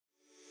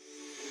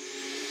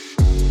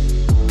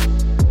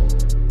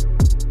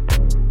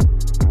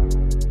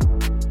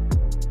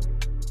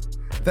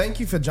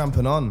Thank you for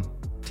jumping on,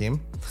 Tim.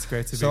 It's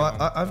great to be So on.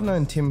 I've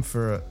known Tim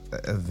for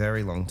a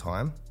very long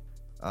time.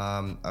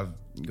 I've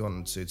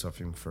gotten suits off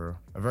him for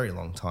a very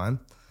long time.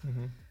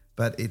 Mm-hmm.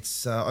 But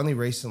it's only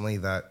recently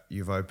that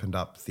you've opened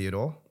up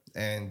Theodore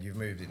and you've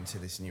moved into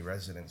this new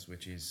residence,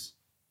 which is,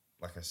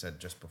 like I said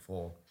just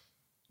before,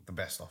 the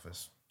best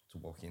office to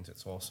walk into.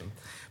 It's awesome.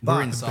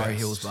 We're in Surrey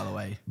Hills, by the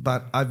way.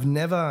 But I've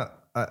never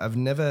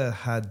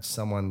had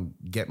someone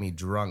get me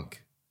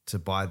drunk to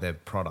buy their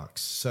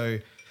products. So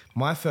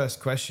my first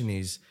question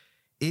is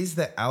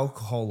the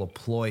alcohol a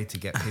ploy to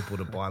get people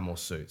to buy more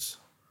suits?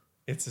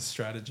 It's a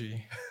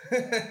strategy.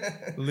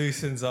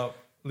 loosens up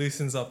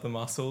the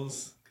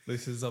muscles,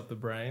 loosens up the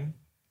brain.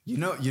 You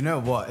know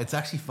what? It's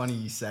actually funny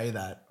you say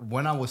that.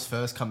 When I was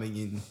first coming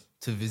in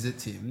to visit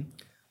Tim,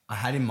 I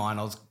had in mind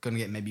I was going to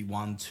get maybe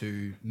 1,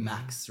 2,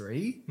 max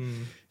 3.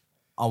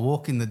 I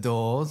walk in the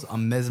doors.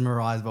 I'm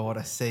mesmerized by what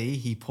I see.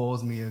 He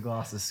pours me a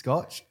glass of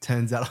scotch.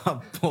 Turns out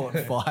I bought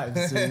 5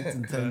 suits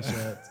and 10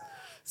 shirts.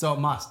 So it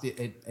must.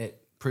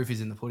 It proof is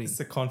in the pudding. It's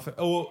the confidence.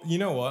 Oh, well, you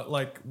know what?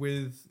 Like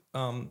with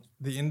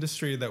the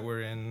industry that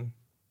we're in,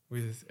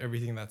 with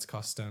everything that's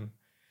custom,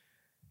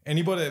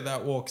 anybody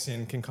that walks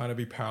in can kind of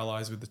be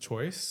paralyzed with the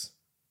choice.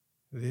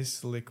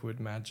 This liquid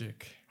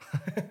magic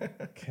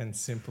can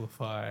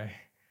simplify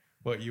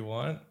what you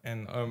want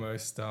and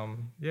almost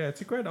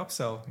it's a great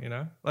upsell, you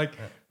know, like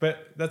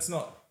but that's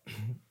not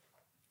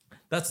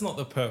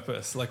the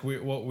purpose. Like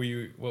what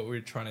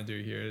we're trying to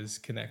do here is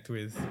connect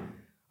with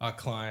our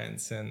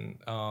clients and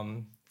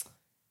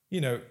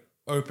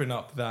open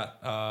up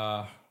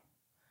that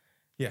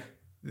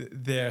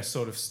their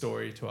sort of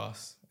story to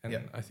us,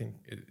 and I think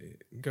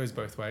it goes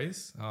both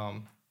ways.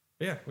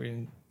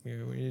 We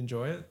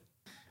enjoy it.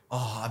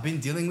 I've been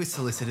dealing with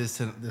solicitors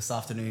this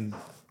afternoon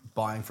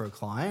buying for a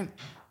client,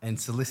 and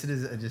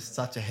solicitors are just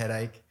such a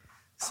headache.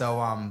 So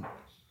I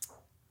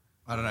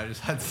don't know,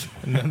 just had to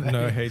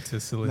no hate to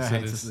solicitors. No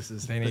hate to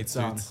solicitors. They need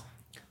suits.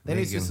 They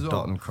need suits as well.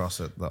 Dot and cross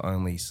it, the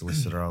only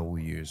solicitor I will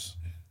use.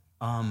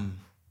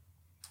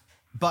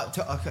 But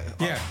okay.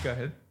 Go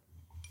ahead.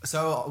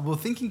 So we're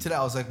thinking today,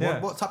 I was like, Yeah.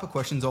 what type of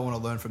questions I want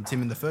to learn from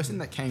Tim? And the first thing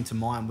that came to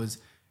mind was,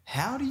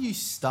 how do you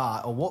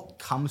start, or what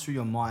comes through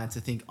your mind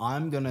to think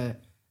I'm going to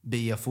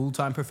be a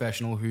full-time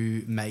professional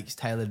who makes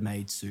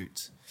tailor-made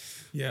suits?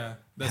 Yeah.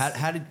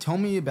 Tell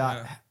me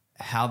about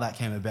how that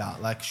came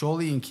about. Like,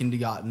 surely in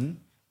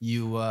kindergarten,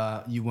 you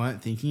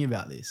weren't thinking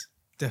about this.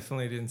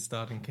 Definitely didn't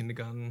start in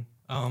kindergarten.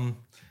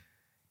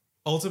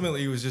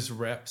 Ultimately, it was just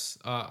reps.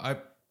 I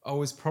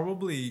was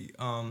probably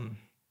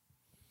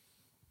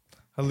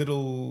a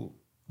little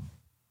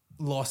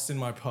lost in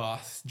my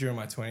path during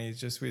my 20s,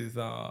 just with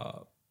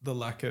the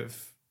lack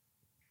of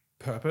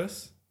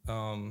purpose.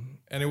 And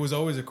it was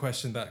always a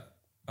question that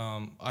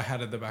I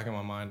had at the back of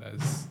my mind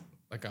as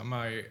like, am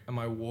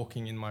I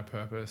walking in my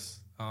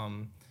purpose?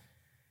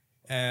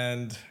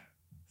 And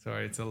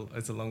sorry, it's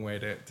a long way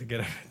to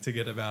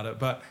get about it,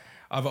 but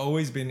I've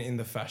always been in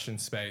the fashion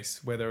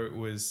space, whether it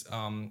was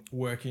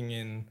working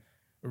in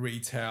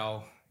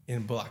retail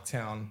in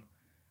Blacktown,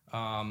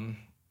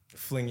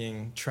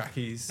 flinging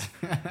trackies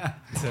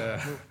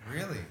to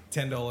Really?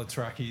 $10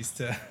 trackies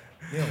to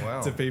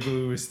Wow. to people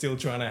who were still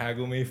trying to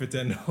haggle me for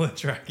 $10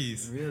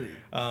 trackies. Really?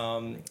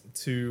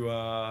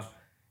 To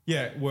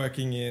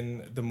working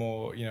in the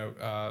more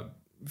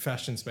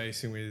fashion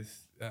space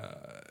with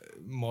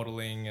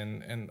modeling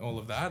and all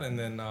of that, and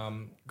then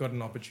got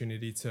an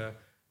opportunity to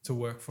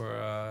work for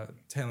a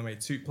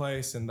tailor-made suit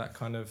place, and that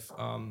kind of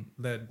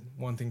led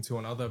one thing to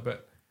another.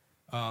 But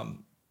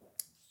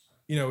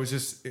it was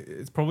just,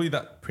 it's probably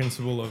that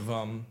principle of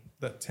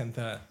that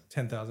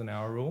 10,000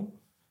 hour rule.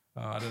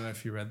 I don't know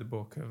if you read the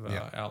book of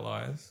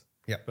Outliers.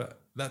 Yeah.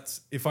 But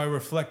that's, if I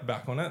reflect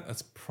back on it,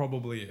 that's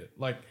probably it.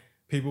 Like,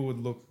 people would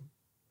look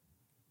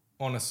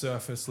on a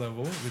surface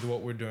level with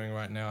what we're doing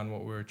right now and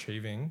what we're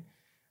achieving.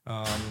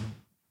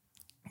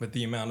 But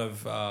the amount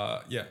of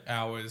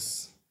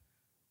hours,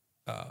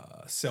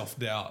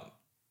 self-doubt,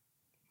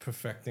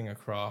 perfecting a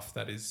craft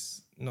that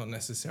is not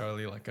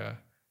necessarily like a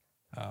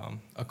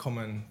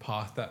common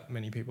path that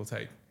many people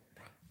take.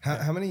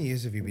 How many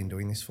years have you been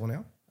doing this for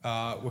now?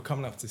 We're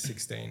coming up to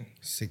 16.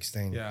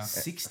 16. Yeah.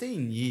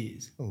 16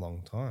 years. A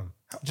long time.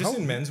 Just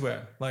in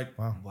menswear. Like,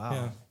 Wow.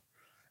 yeah.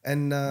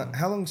 And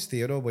how long's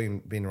Theodore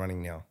been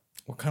running now?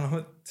 We're coming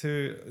up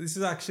to, this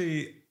is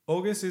actually,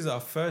 August is our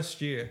first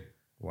year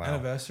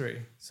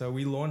anniversary. So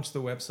we launched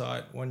the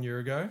website 1 year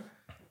ago.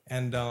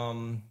 And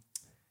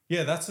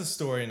that's a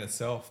story in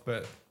itself.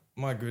 But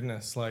my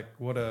goodness, like,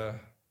 what a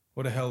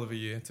hell of a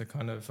year to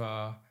kind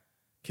of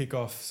kick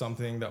off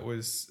something that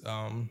was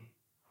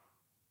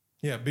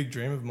a big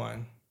dream of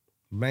mine.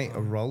 Mate,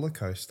 a roller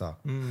coaster.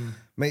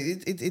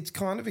 Mate, it's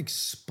kind of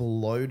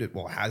exploded,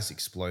 well, has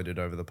exploded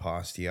over the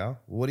past year.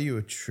 What do you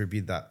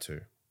attribute that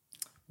to?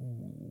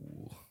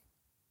 Ooh,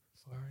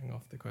 firing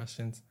off the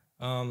questions.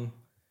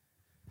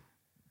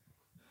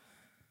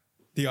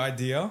 The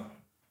idea,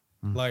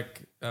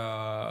 like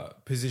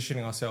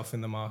positioning ourselves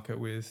in the market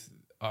with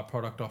our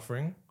product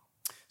offering.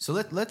 So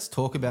let's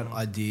talk about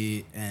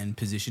idea and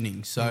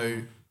positioning.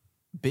 So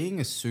being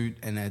a suit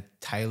and a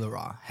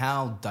tailorer,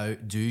 how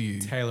do you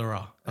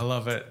Tailorer. I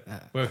love it.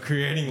 We're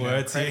creating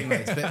words creating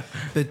here.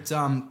 words,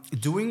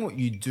 but doing what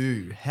you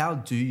do, how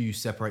do you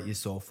separate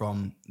yourself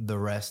from the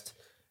rest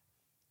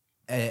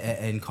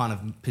and kind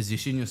of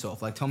position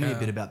yourself? Like, tell me a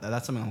bit about that.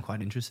 That's something I'm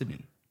quite interested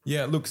in.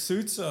 Yeah, look,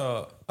 suits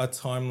are a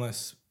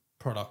timeless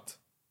product.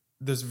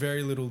 There's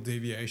very little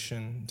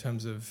deviation in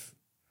terms of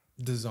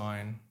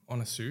design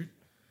on a suit.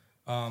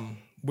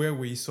 Where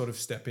we sort of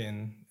step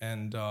in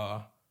and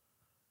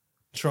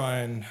try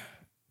and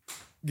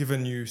give a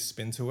new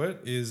spin to it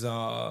is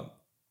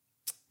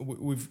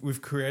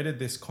we've created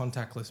this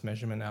contactless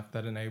measurement app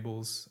that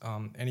enables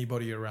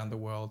anybody around the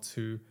world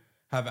to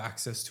have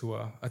access to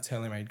a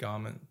tailor-made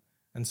garment.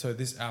 And so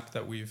this app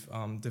that we've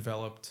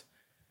developed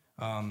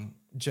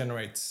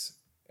generates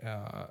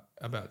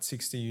about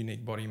 60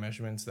 unique body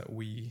measurements that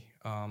we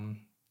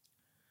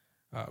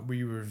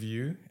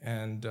review,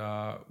 and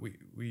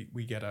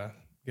we get a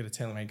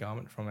tailor-made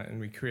garment from it,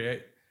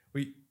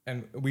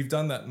 and we've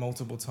done that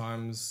multiple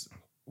times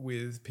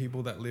with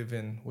people that live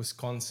in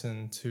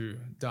Wisconsin to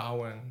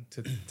Darwin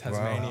to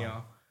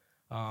Tasmania.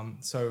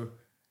 So,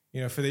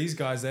 for these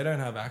guys, they don't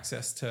have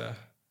access to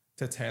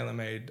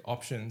tailor-made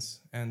options,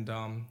 and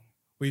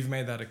we've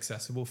made that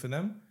accessible for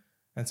them.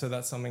 And so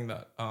that's something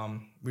that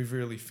we've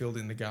really filled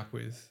in the gap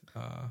with.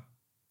 Are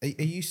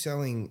you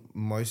selling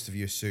most of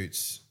your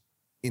suits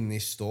in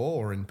this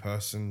store or in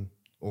person,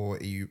 or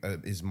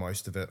is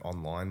most of it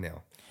online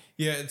now?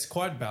 Yeah, it's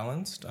quite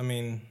balanced. I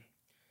mean,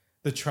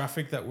 the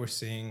traffic that we're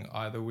seeing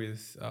either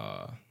with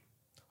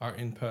our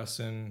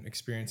in-person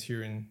experience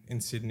here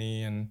in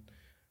Sydney and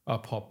our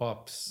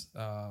pop-ups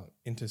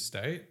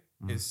interstate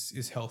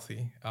is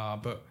healthy.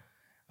 But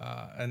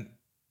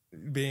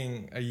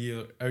being a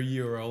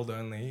year old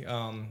only,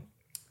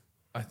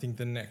 I think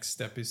the next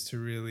step is to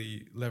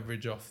really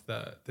leverage off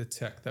the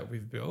tech that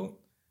we've built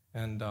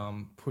and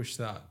push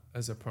that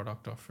as a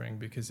product offering,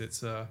 because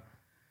it's a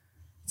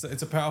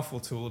powerful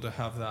tool to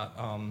have that.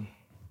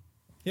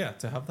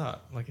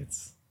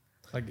 It's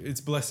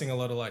blessing a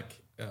lot of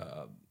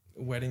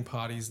wedding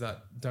parties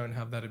that don't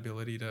have that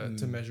ability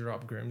to measure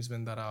up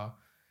groomsmen that are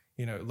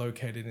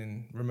located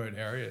in remote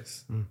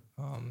areas.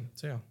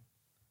 So yeah.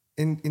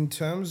 In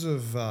terms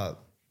of the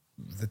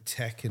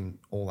tech and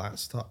all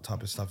that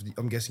type of stuff,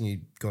 I'm guessing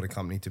you got a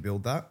company to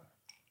build that?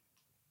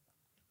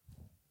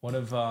 One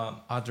of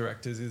our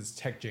directors is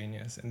Tech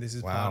Genius, and this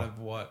is part of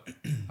what,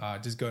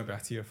 just going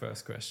back to your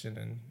first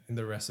question and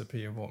the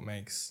recipe of what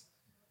makes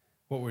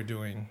what we're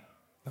doing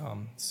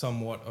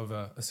somewhat of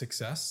a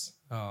success,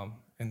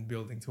 and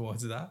building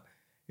towards that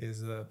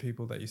is the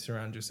people that you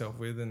surround yourself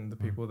with and the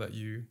people that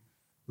you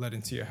let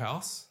into your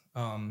house.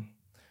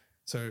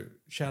 So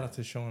shout out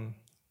to Sean.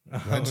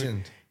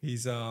 Legend.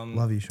 He's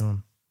love you,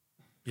 Sean.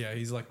 Yeah,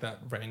 he's like that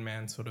Rain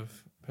Man sort of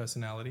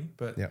personality,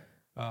 but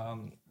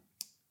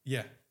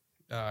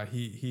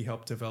he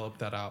helped develop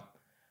that app,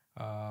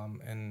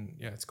 and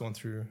it's gone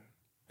through.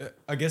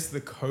 I guess the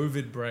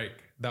COVID break,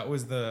 that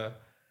was the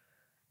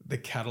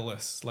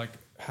catalyst. Like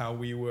how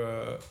we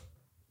were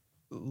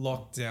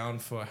locked down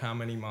for how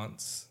many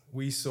months.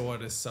 We saw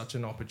it as such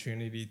an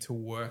opportunity to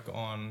work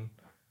on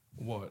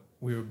what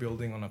we were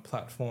building on a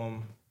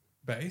platform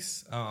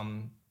base.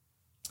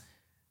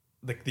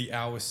 Like the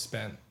hours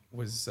spent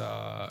was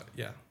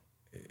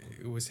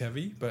it was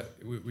heavy, but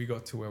we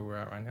got to where we're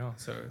at right now,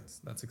 so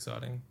that's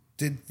exciting.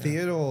 Did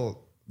Theodore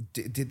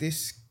did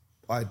this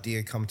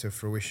idea come to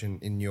fruition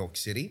in New York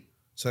City?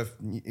 So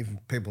if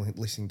people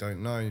listening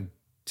don't know,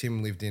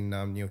 Tim lived in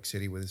New York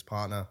City with his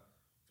partner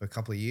for a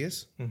couple of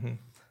years.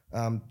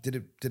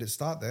 Did it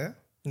start there?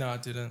 No,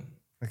 it didn't.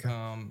 Okay.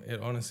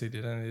 It honestly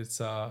didn't.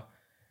 It's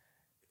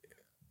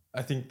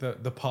I think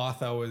the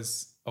path I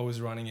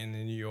was running in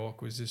New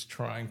York was just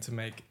trying to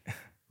make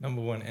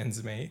number one,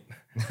 ends meet.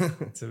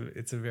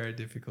 It's a very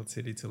difficult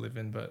city to live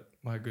in, but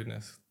my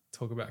goodness,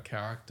 talk about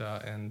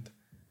character and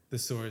the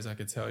stories I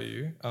could tell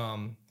you.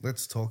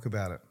 Let's talk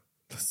about it.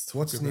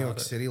 What's New York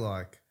City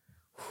like?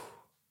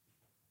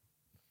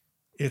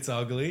 It's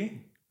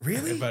ugly.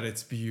 Really? But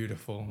it's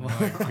beautiful.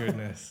 My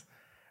goodness.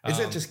 Is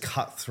it just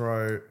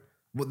cutthroat?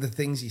 What the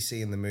things you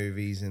see in the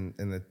movies and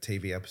in the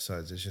TV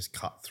episodes is just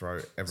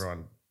cutthroat.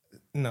 Everyone.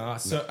 No,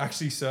 so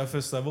actually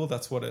surface level,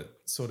 that's what it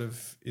sort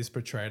of is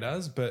portrayed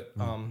as. But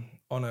on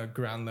a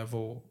ground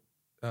level,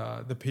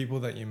 the people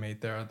that you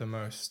meet there are the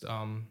most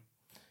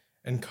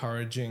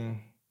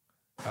encouraging,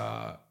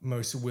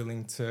 most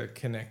willing to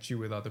connect you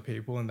with other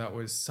people. And that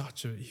was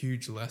such a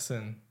huge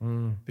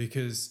lesson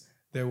because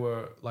there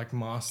were like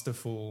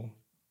masterful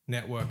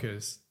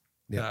networkers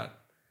that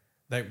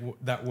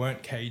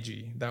weren't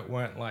cagey, that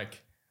weren't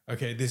like,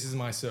 okay, this is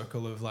my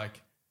circle of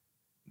like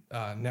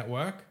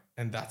network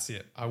and that's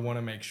it. I want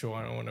to make sure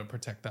I want to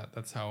protect that.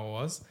 That's how it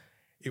was.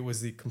 It was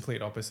the complete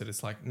opposite.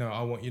 It's like, no,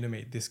 I want you to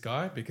meet this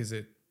guy because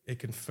it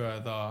can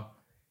further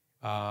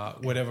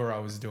whatever I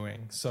was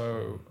doing.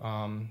 So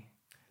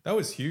that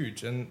was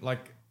huge. And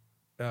like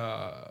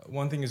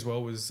one thing as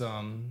well was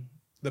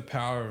the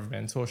power of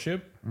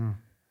mentorship.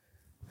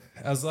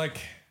 As like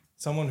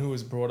someone who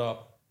was brought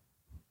up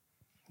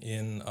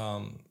in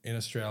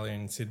Australia,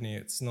 in Sydney,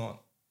 it's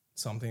not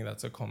something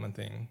that's a common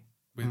thing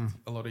with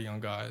a lot of young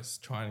guys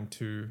trying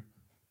to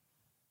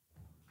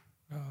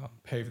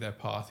pave their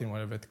path in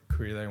whatever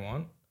career they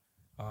want.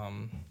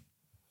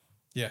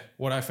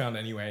 What I found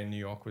anyway in New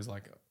York was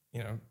like,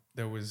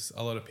 there was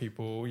a lot of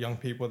people, young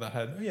people that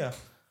had,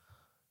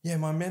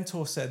 my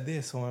mentor said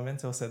this or my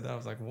mentor said that. I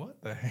was like,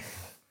 what the heck?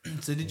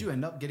 So did you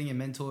end up getting a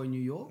mentor in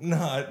New York?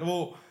 No,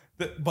 well,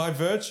 by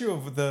virtue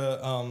of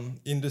the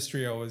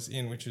industry I was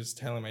in, which is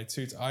tailor-made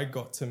suits, I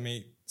got to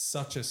meet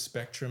such a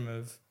spectrum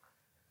of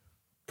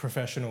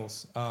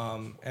professionals.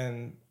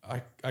 And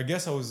I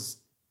guess I was,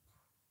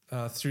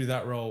 through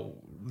that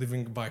role,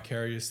 living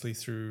vicariously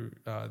through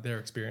their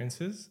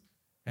experiences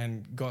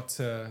and got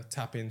to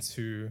tap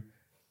into,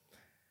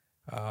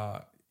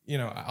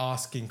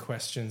 asking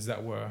questions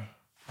that were,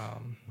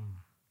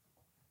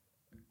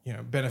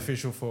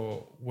 beneficial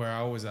for where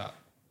I was at.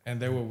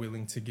 And they were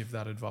willing to give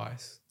that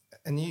advice.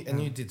 And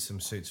you did some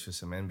suits for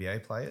some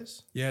NBA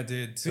players? Yeah, I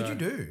did. Who'd you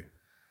do?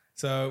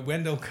 So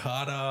Wendell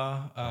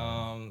Carter.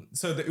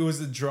 It was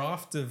the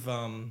draft of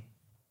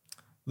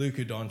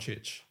Luka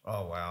Doncic.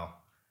 Oh, wow.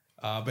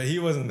 But he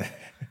wasn't there.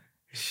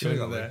 He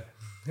wasn't there.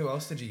 Who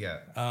else did you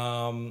get?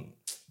 Did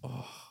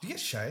you get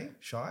Shy?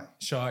 Shy,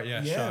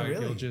 Yeah,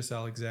 really? Gilgeous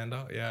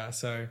Alexander. Yeah,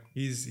 so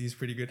he's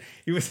pretty good.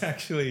 He was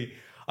actually,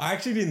 I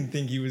actually didn't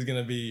think he was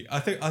gonna be.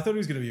 I thought he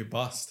was gonna be a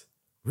bust.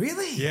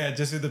 Really? Yeah,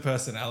 just with the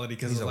personality,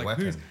 because I was like,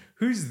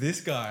 who's this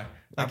guy?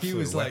 Like Absolute he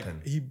was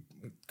weapon. like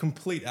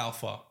complete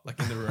alpha, like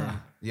in the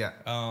room. Yeah.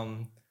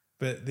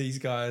 But these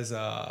guys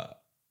are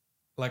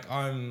like,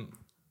 I'm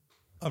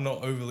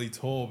not overly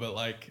tall, but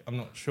like I'm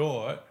not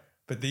short.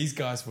 But these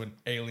guys were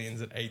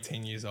aliens at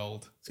 18 years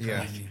old. It's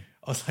crazy. Yeah.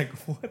 I was like,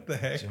 what the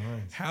heck?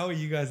 Giants. How are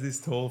you guys this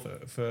tall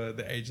for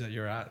the age that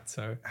you're at?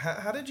 So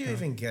How did you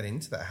even get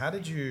into that? How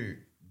did you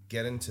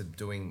get into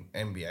doing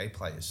NBA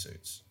players'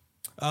 suits?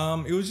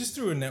 it was just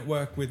through a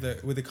network with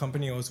a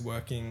company I was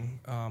working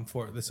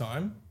for at the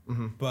time.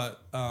 Mm-hmm. But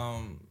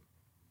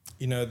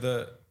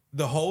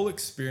the whole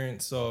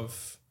experience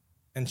of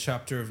and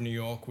chapter of New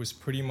York was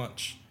pretty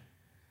much,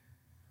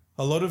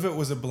 a lot of it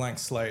was a blank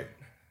slate.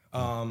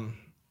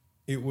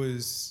 It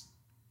was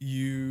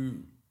your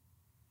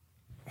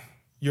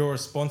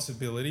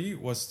responsibility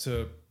was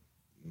to,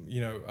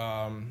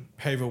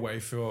 pave a way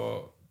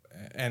for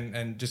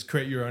and just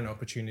create your own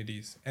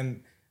opportunities.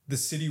 And the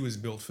city was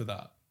built for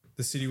that.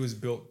 The city was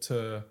built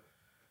to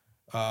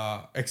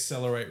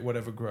accelerate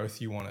whatever growth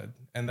you wanted.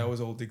 And that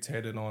was all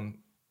dictated on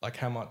like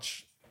how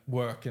much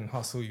work and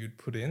hustle you'd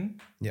put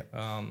in. Yep.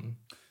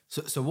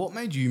 So what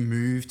made you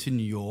move to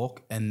New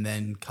York and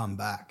then come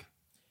back?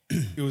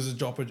 It was a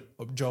job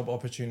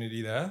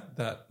opportunity there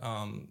that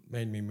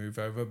made me move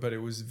over, but it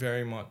was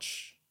very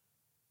much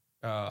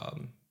a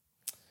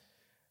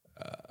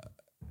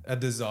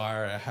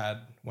desire I had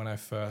when I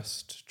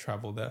first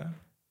traveled there.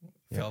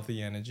 Yeah. Felt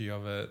the energy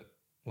of it.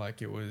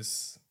 Like it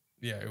was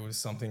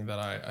something that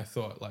I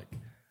thought like,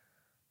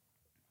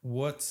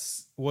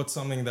 what's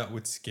something that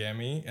would scare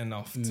me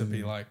enough to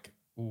be like,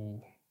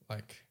 ooh,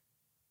 like,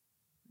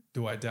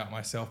 do I doubt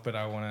myself, but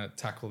I want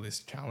to tackle this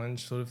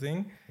challenge sort of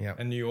thing. Yeah.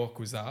 And New York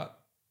was that,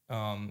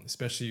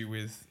 especially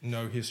with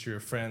no history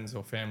of friends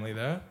or family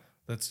there.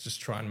 Let's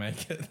just try and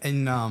make it.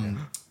 And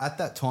at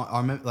that time, I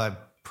remember like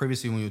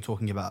previously when you were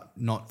talking about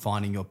not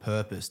finding your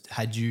purpose,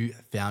 had you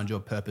found your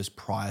purpose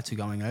prior to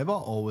going over,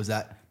 or was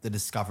that the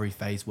discovery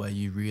phase where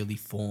you really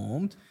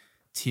formed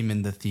Tim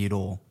and the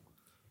Theodore?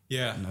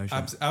 Yeah,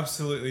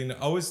 absolutely. No.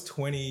 I was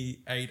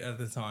 28 at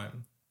the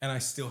time and I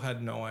still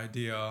had no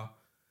idea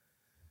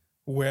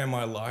where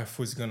my life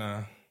was going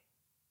to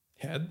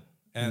head.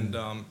 And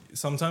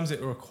sometimes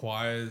it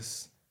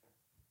requires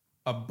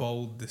a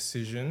bold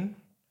decision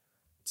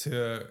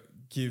to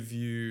give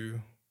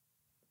you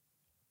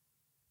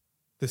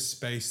the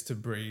space to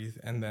breathe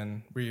and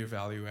then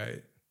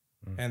reevaluate.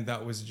 And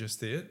that was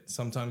just it.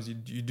 Sometimes you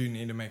do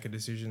need to make a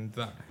decision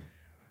that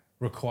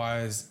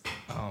requires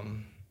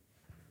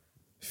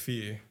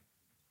fear.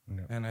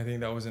 Yeah. And I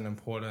think that was an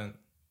important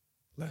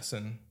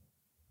lesson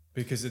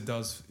because it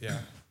does,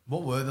 yeah.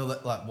 What were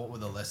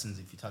the lessons,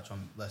 if you touch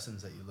on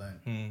lessons that you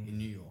learned in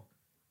New York?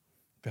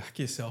 Back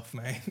yourself,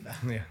 mate.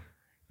 Yeah.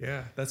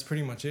 Yeah, that's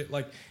pretty much it.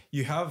 Like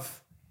you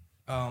have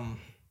the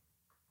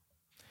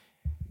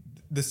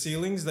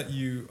ceilings that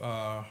you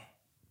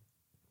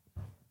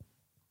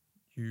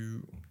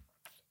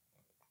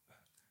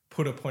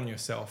put upon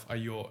yourself are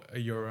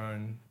your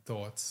own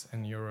thoughts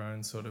and your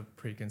own sort of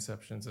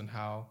preconceptions and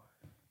how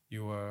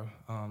you were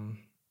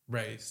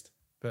raised.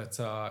 But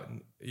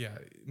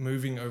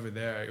moving over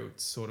there,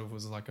 it sort of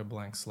was like a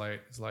blank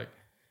slate. It's like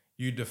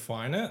you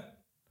define it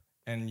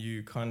and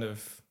you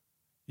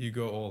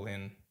go all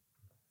in.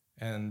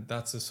 And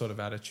that's the sort of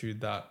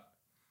attitude that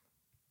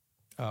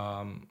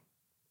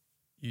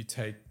you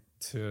take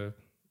to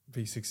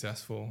be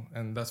successful.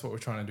 And that's what we're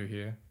trying to do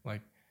here.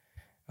 Like,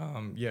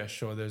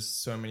 sure, there's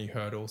so many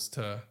hurdles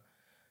to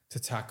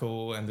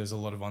tackle and there's a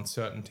lot of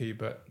uncertainty,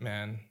 but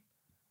man,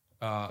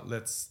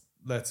 let's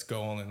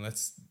go on and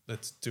let's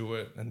do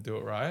it and do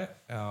it right.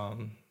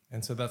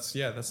 And so that's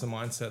the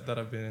mindset that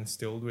I've been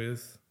instilled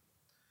with.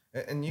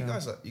 And you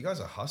guys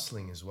are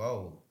hustling as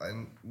well.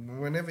 And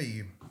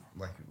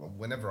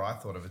whenever I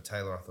thought of a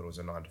tailor, I thought it was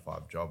a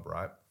 9-to-5 job,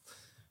 right?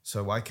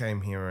 So I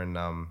came here and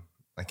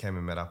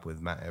met up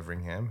with Matt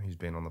Everingham, who's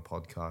been on the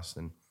podcast,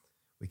 and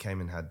we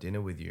came and had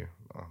dinner with you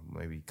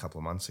maybe a couple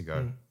of months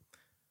ago.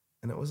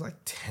 And it was like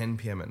 10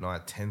 p.m. at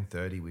night,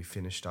 10:30. We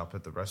finished up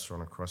at the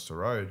restaurant across the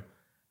road,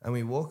 and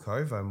we walk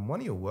over, and one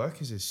of your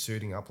workers is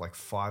suiting up like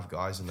 5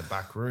 guys in the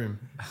back room.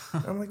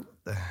 And I'm like,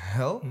 what the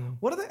hell?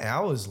 What are the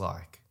hours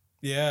like?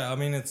 Yeah, I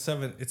mean it's a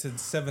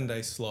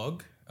 7-day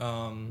slog,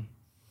 and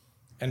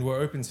we're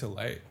open till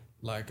late.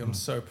 Like I'm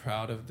so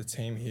proud of the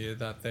team here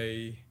that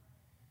they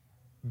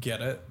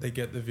get it, they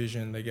get the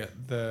vision, they get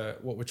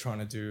what we're trying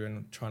to do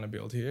and trying to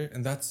build here,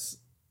 and that's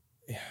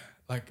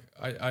like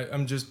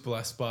I'm just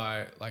blessed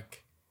by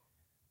like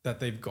that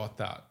they've got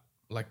that.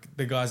 Like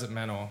the guys at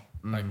Manor,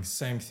 like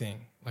same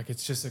thing. Like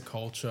it's just a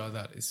culture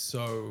that is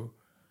so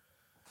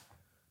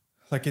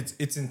like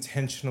it's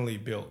intentionally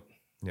built.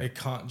 Yeah. It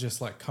can't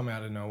just like come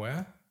out of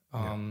nowhere.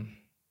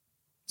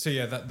 So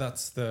yeah,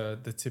 that's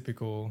the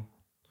typical.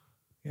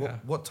 Yeah.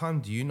 What time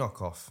do you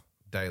knock off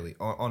daily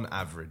on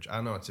average? I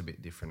know it's a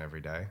bit different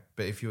every day,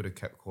 but if you were to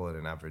call it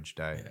an average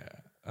day.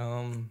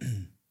 Yeah.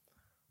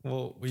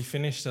 Well, we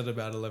finished at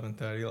about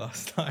 11:30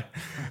 last night,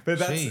 but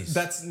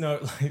that's no,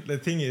 like the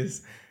thing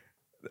is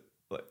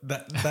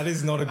that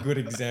is not a good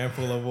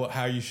example of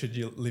how you should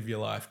live your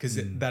life, because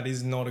that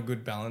is not a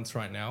good balance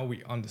right now.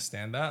 We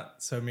understand that.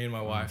 So me and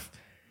my wife,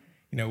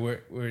 you know,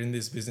 we're in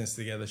this business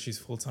together. She's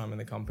full-time in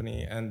the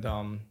company, and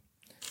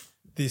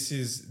this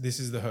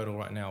is the hurdle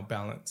right now,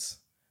 balance,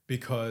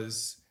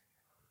 because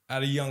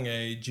at a young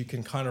age you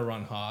can kind of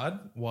run hard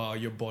while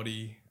your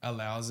body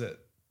allows it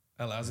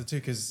to,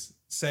 because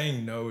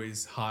saying no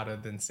is harder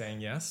than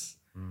saying yes.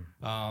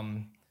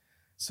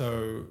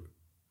 So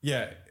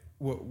yeah,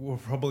 we're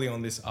probably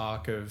on this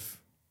arc of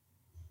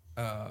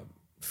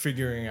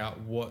figuring out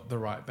what the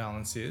right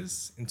balance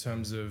is in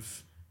terms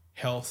of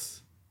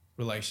health,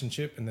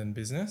 relationship, and then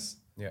business.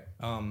 Yeah.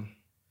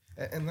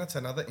 And that's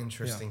another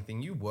interesting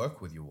thing. You work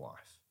with your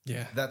wife.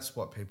 Yeah. That's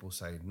what people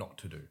say not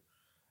to do.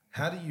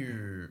 How do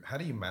you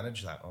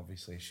manage that?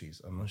 Obviously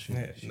she's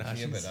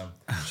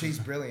she's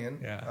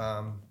brilliant.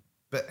 Yeah.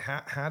 But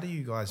how do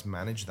you guys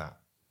manage that?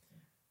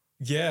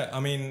 Yeah, I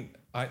mean,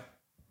 I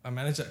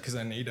manage that because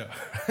I need her.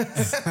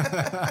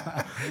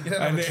 You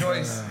don't have a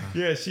choice.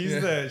 Yeah,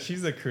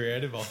 she's the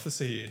creative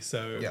officer here.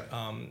 So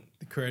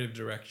the creative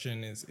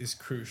direction is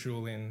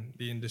crucial in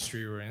the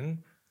industry we're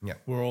in. Yeah.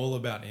 We're all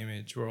about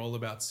image. We're all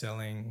about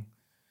selling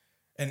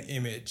an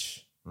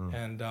image.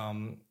 And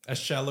as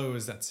shallow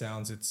as that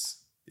sounds, it's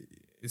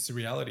a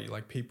reality.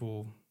 Like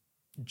people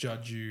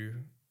judge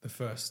you the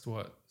first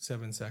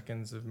 7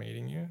 seconds of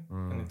meeting you,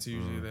 and it's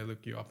usually they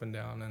look you up and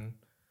down and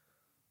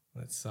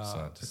let's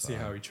see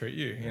how we treat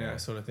you, you know,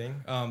 sort of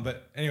thing.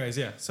 But anyways,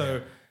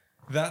 so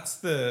that's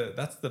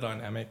the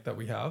dynamic that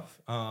we have.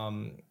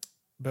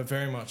 But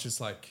very much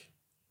it's like,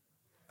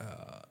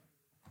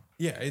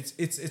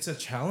 it's a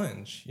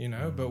challenge, you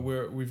know. But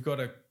we've got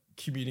a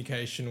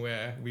communication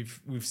where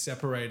we've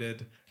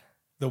separated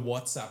the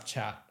WhatsApp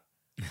chat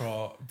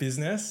for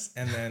business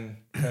and then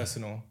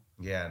personal.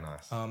 Yeah,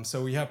 nice.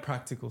 So we have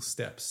practical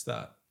steps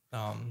that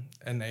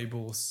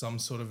enable some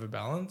sort of a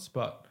balance.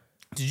 But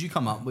did you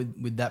come up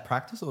with that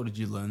practice, or did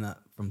you learn that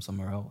from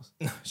somewhere else?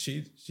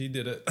 she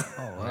did it.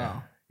 Oh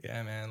wow.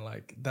 Yeah, man.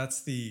 Like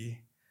that's the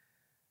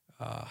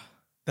you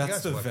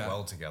guys work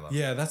well together.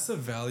 Yeah, that's the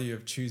value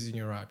of choosing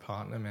your right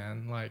partner,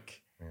 man.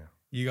 Like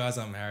you guys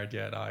aren't married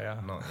yet, are you?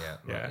 Not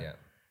yet.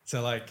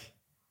 So like,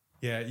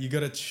 yeah, you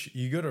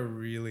gotta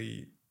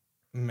really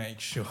make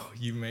sure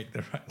you make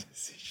the right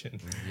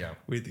decision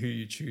with who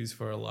you choose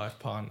for a life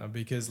partner,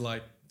 because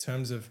like in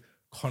terms of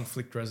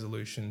conflict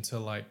resolution to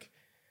like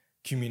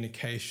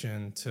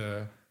communication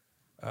to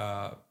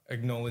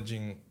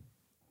acknowledging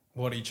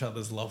what each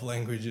other's love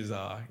languages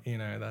are, you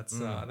know,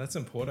 that's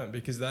important,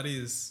 because that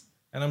is,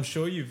 and I'm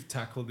sure you've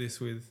tackled this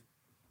with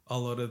a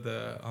lot of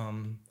the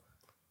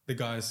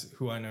guys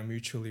who I know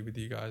mutually with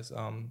you guys.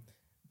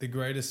 The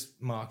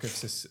greatest mark of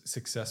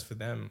success for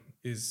them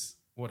is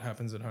what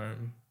happens at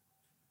home.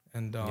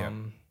 And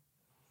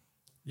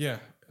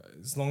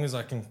as long as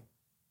I can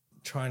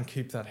try and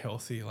keep that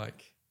healthy,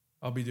 like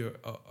I'll be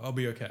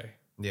okay.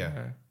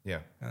 Yeah.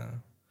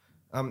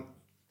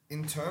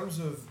 In terms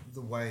of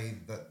the way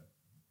that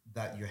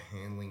you're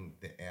handling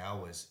the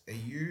hours, are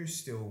you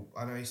still?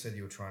 I know you said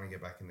you were trying to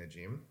get back in the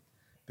gym,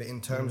 but in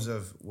terms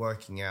of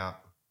working out,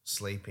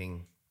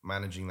 sleeping,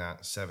 managing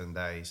that 7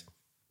 days,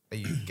 are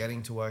you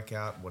getting to work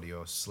out? What are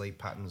your sleep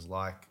patterns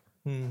like?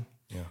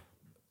 Yeah.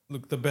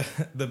 Look,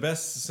 the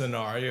best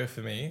scenario for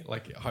me,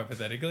 like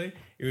hypothetically,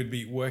 it would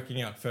be working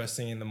out first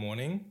thing in the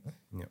morning,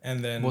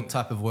 and then what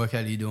type of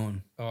workout are you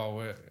doing? Oh,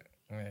 we're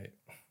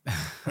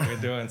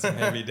doing some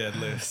heavy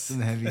deadlifts.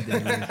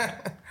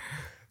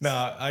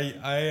 No,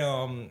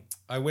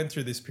 I went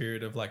through this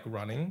period of like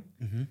running,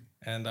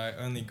 And I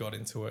only got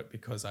into it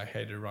because I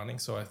hated running.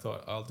 So I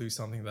thought I'll do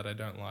something that I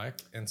don't like.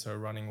 And so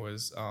running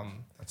was,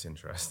 That's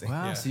interesting.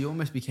 Wow, Yeah. so you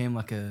almost became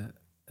like a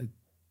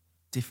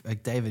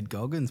David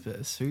Goggins, but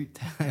a suit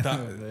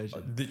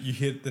version. you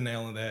hit the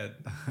nail on the head.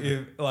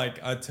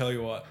 I tell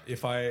you what,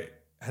 if I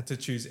had to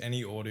choose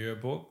any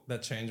audiobook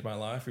that changed my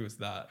life, it was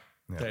that.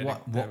 David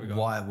Goggins.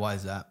 Why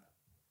is that?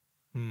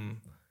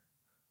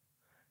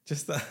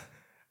 Just that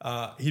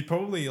he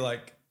probably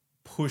like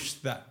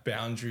pushed that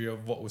boundary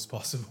of what was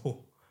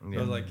possible. I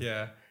was like,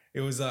 yeah,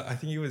 it was. I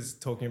think he was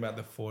talking about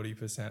the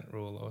 40%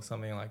 rule or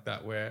something like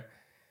that, where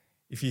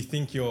if you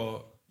think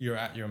you're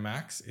at your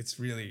max, it's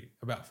really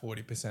about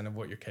 40% of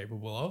what you're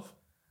capable of.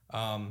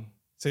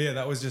 So yeah,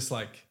 that was just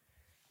like,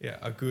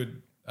 a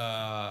good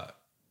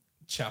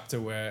chapter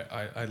where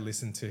I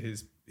listened to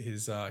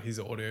his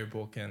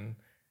audiobook and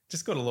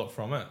just got a lot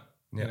from it.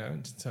 You know,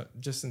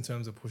 just in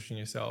terms of pushing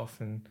yourself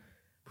and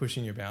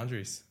pushing your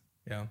boundaries.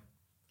 Yeah.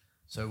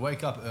 So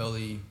wake up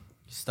early,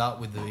 start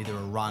with either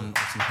a run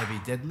or some heavy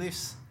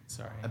deadlifts.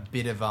 Sorry. A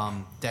bit of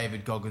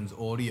David Goggins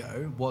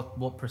audio.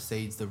 What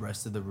precedes the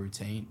rest of the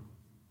routine?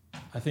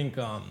 I think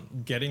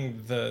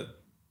getting the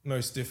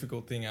most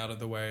difficult thing out of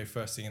the way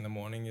first thing in the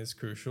morning is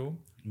crucial.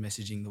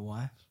 Messaging the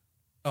wife.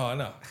 Oh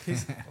no,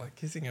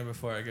 kissing her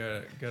before I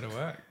go to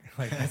work.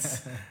 Like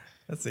that's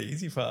the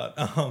easy part.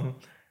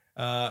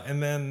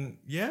 And then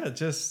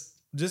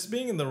just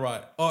being in the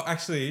right. Oh,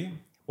 actually,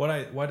 what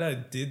I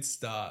did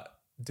start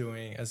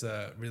doing as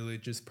a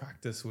religious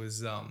practice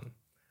was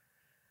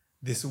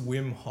this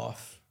Wim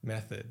Hof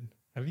method.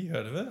 Have you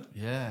heard of it?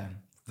 Yeah.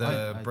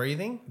 The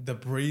breathing? The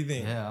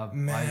breathing. Yeah,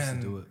 I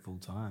used to do it full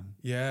time.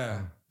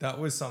 Yeah, that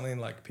was something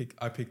like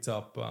I picked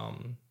up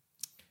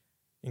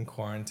in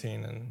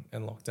quarantine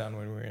and lockdown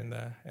when we were in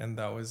there, and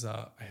that was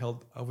I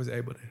was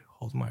able to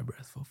hold my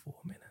breath for 4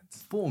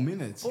 minutes. 4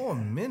 minutes. 4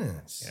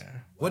 minutes. Yeah.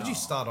 What did you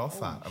start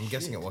off at? I'm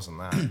guessing it wasn't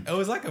that. It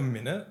was like a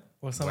minute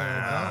or something like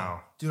that.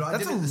 Wow, Dude, I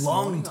that's did it a this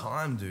long morning.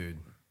 time, dude.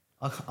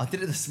 I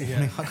did it this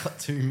morning. I got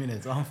 2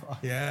 minutes.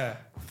 Yeah.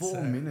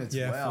 4 minutes.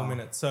 Yeah, wow. 4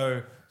 minutes.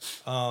 So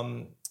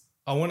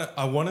I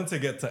wanted to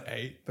get to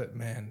 8, but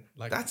man,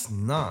 like That's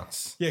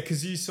nuts. yeah,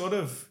 because you sort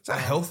of Is that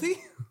healthy?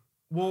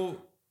 well,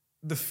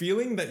 the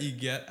feeling that you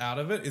get out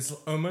of it is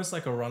almost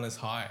like a runner's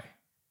high.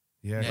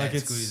 Yeah. Yeah. Like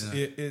it's good, isn't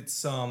it? it's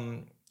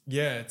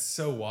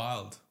so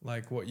wild.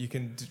 Like what you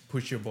can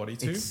push your body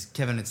to.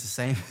 Kevin, it's the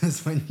same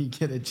as when you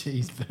get a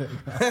cheeseburger.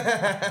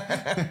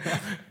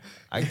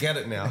 I get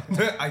it now.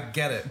 I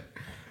get it.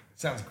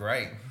 Sounds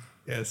great.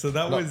 Yeah. So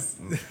that was.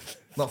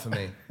 Not for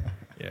me.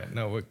 Yeah.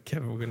 No,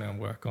 Kevin, we're gonna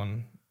work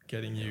on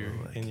getting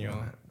you in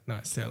your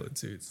nice tailored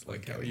suits,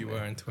 like how you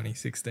were in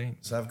 2016.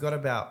 So I've got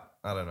about,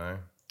 I don't know,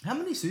 How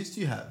many suits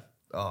do you have?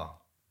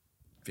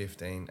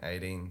 15,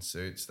 18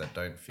 suits that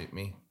don't fit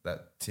me.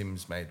 That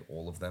Tim's made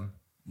all of them.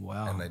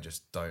 Wow. And they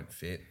just don't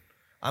fit.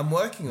 I'm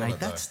working on Mate, it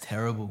though. that's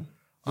terrible.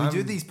 We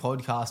do these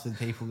podcasts with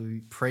people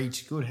who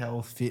preach good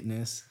health,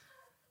 fitness.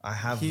 I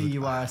have. Here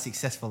you are, a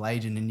successful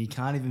agent, and you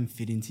can't even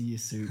fit into your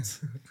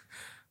suits.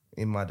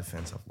 In my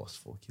defense, I've lost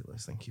 4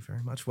 kilos. Thank you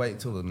very much. Wait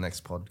until the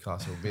next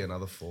podcast. It'll be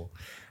another 4.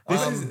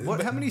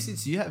 How many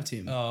suits do you have,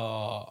 Tim?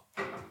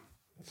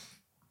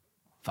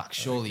 Fuck,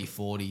 surely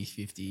 40,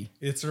 50.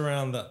 It's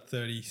around that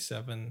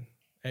 37,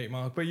 8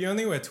 mark, but you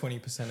only wear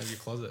 20% of your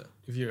closet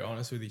if you're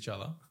honest with each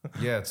other.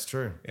 Yeah, it's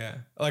true. Yeah,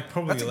 like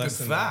probably That's a less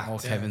good than fact.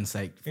 that. For Kevin's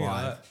sake, 5.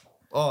 Yeah,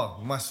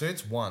 Oh, my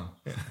suit's 1.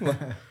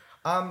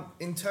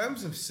 In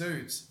terms of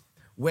suits,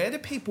 where do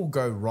people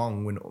go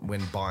wrong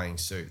when buying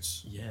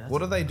suits? Yeah, What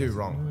do they do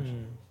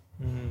wrong?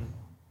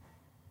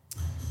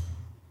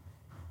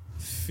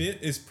 fit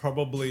is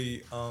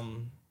probably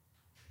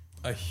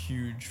a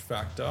huge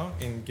factor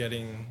in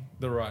getting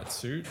the right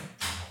suit.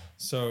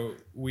 So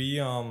we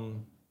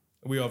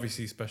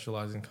obviously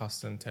specialize in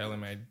custom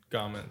tailor-made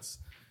garments.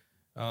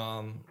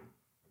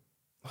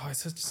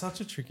 It's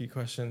such a tricky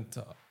question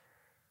to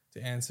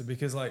answer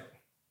because like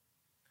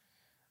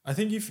I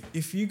think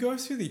if you go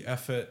through the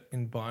effort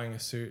in buying a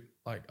suit,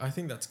 like I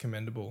think that's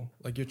commendable.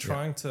 Like you're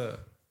trying to,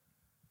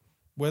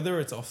 whether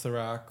it's off the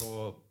rack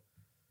or,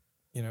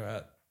 you know,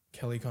 at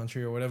Kelly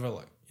Country or whatever,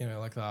 like, you know,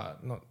 like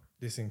that, not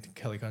dissing to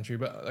Kelly Country,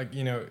 but like,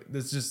 you know,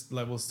 there's just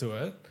levels to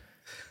it.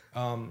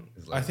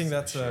 I think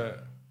that's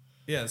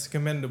it's a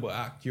commendable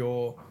act.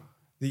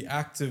 The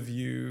act of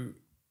you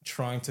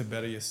trying to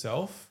better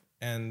yourself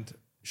and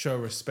show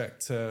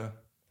respect to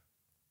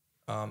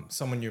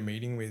someone you're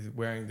meeting with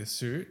wearing the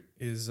suit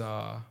is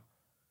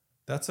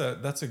that's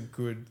a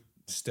good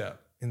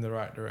step in the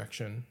right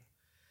direction.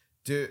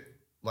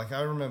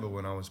 I remember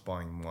when I was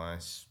buying my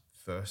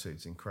first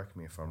suits, and correct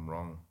me if I'm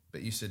wrong,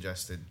 but you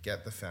suggested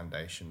get the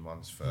foundation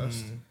ones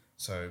first.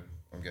 So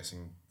I'm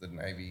guessing the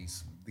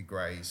navies, the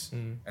greys,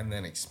 and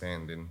then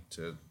expand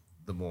into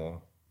the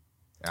more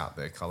out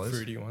there colors.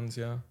 Fruity ones,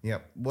 yeah.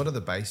 Yep. What are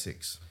the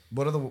basics?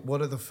 What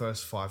are the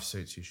first 5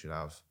 suits you should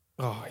have?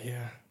 Oh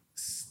yeah,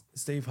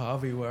 Steve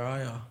Harvey, where are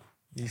you?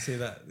 You see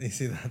that? You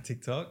see that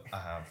TikTok? I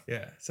have.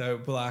 Yeah. So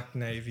black,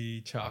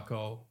 navy,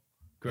 charcoal,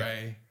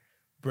 grey,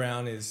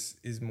 brown is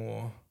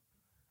more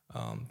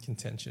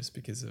contentious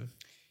because of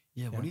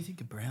Yeah, what do you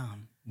think of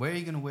brown? Where are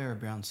you going to wear a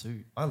brown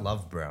suit? I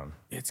love brown.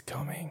 it's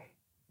coming.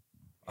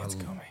 It's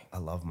coming. I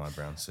love my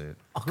brown suit.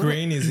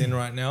 Green is in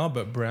right now,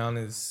 but brown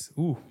is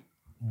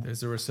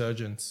there's a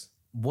resurgence.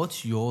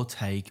 What's your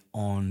take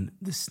on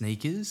the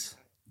sneakers,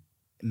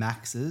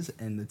 Maxes,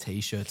 and the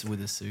t-shirts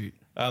with a suit?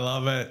 I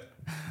love it.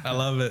 I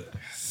love it.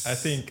 I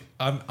think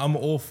I'm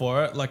all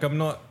for it. Like I'm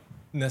not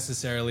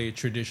necessarily a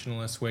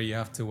traditionalist where you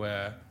have to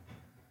wear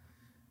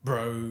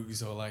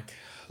brogues or like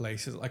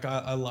laces. Like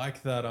I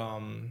like that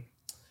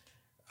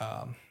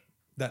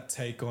that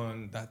take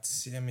on that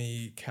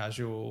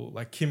semi-casual.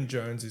 Like Kim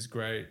Jones is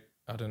great.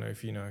 I don't know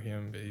if you know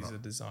him, but he's a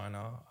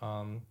designer.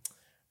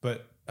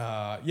 But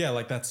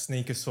like that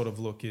sneaker sort of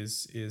look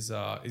is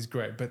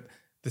great. But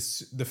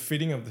the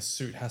fitting of the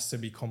suit has to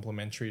be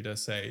complementary to,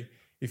 say,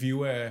 if you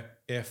wear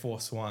Air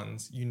Force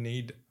Ones, you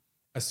need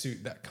a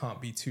suit that can't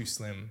be too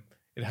slim.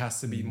 It has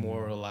to be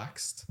more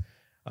relaxed,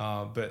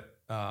 but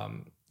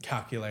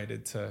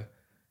calculated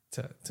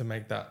to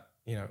make that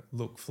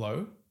look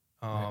flow.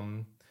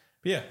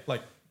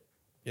 But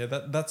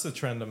that's the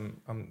trend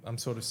I'm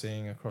sort of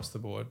seeing across the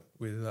board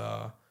with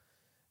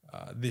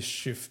this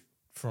shift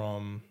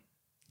from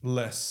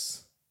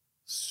less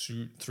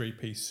suit,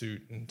 3-piece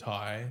suit and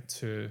tie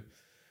to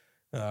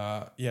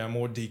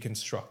more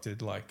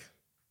deconstructed look.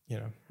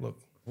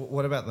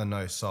 What about the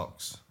no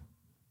socks?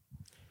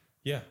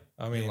 Yeah,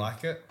 I mean, You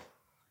like it?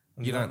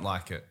 You don't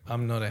like it.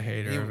 I'm not a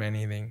hater of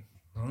anything.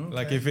 Okay.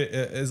 Like if it,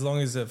 as long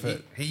as if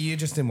it, You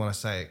just didn't want to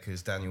say it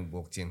because Daniel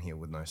walked in here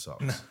with no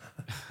socks.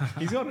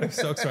 he's got no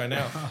socks right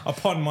now,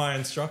 upon my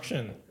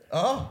instruction.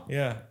 Oh,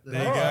 Yeah,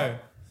 there you All go. right.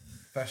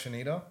 Fashion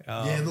eater.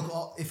 Yeah,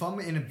 look, if I'm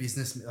in a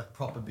business, like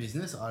proper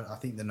business, I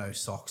think the no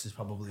socks is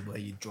probably where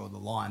you draw the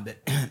line. But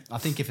I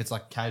think if it's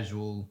like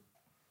casual,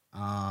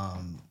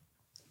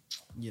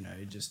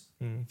 just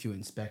a few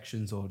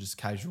inspections or just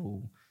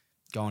casual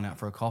going out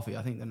for a coffee,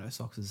 I think the no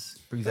socks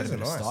brings out a Those are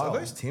bit of nice. style. Are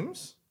those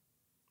Tim's?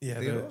 Yeah,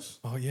 Theodore's?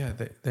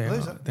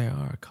 they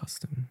are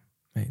custom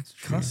made shoes.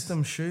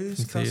 Custom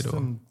shoes, From Theodore.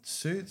 custom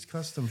suits,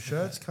 custom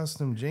shirts,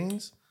 custom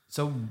jeans.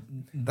 So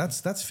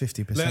That's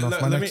 50%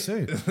 off my next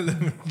suit.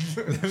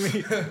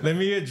 let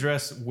me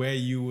address where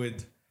you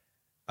would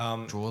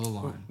draw the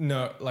line.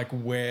 no, like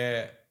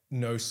where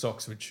no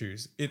socks would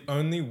choose. It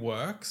only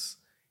works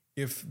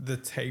if the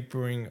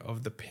tapering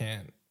of the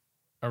pant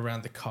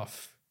around the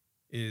cuff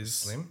is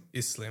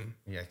Slim?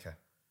 Yeah, okay.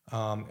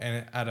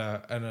 And at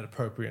an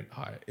appropriate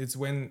height. It's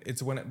when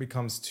it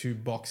becomes too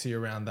boxy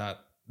around that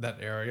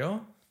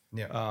area.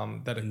 Yeah.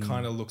 That it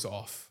kind of looks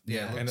off.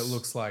 Yeah, it and it looks-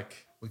 looks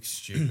like Looks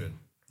stupid.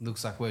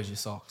 Looks like where's your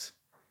socks?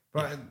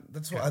 Right,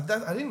 that's what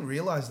I didn't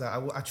realize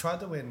that. I tried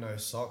to wear no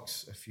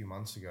socks a few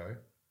months ago,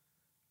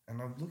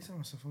 and I looked at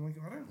myself. I'm like,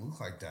 I don't look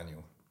like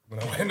Daniel when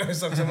I wear no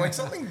socks. I'm like,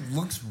 something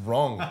looks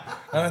wrong,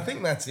 and I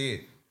think that's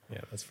it. yeah,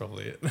 that's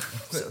probably it.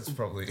 That's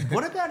probably it.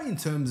 What about in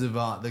terms of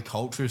the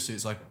culture of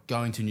suits, like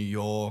going to New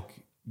York?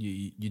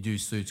 You do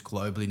suits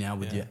globally now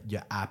with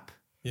your app.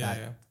 Yeah, that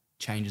yeah.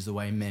 changes the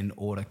way men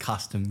order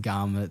custom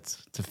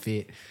garments to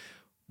fit.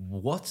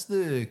 What's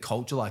the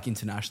culture like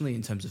internationally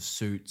in terms of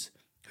suits?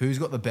 Who's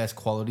got the best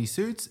quality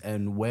suits,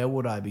 and where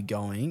would I be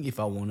going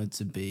if I wanted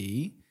to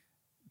be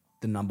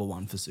the number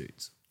one for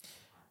suits?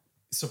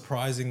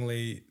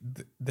 Surprisingly,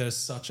 there's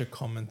such a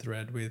common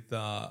thread with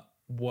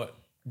what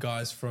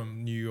guys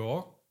from New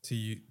York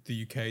to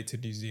the UK to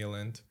New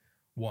Zealand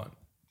want.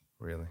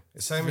 Really,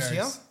 same as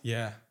here.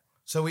 Yeah.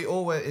 So we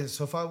all wear.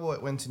 So if I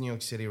went to New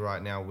York City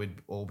right now,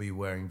 we'd all be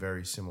wearing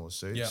very similar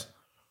suits. Yeah.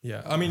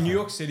 Yeah. I mean, New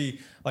York City,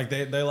 like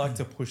they like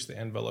to push the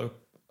envelope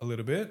a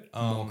little bit.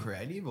 More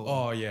creative? Or?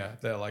 Oh yeah.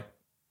 They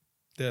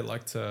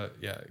like to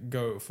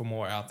go for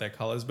more out there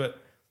colors.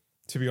 But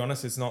to be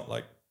honest, it's not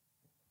like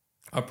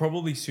I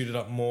probably suited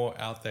up more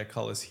out there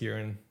colors here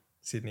in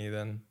Sydney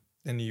than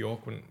in New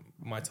York when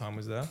my time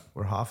was there.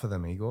 We're half of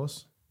them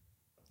Igors.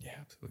 Yeah,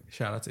 absolutely.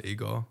 Shout out to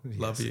Igor.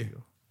 Love Yes,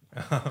 you.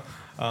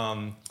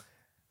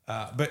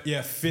 But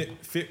yeah,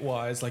 fit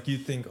wise, like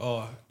you'd think,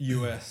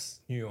 US,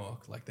 New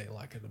York, like they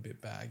like it a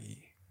bit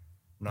baggy.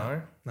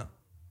 No. No.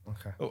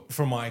 Okay. Oh,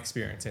 from my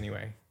experience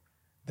anyway.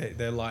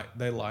 They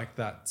like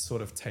that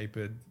sort of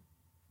tapered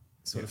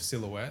sort of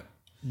silhouette.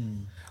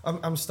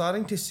 I'm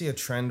starting to see a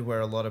trend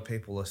where a lot of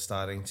people are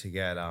starting to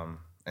get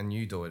and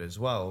you do it as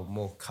well,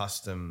 more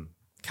custom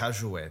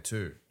casual wear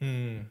too.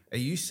 Are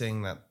you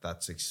seeing that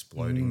that's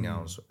exploding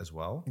now as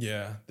well?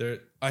 Yeah,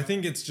 I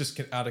think it's just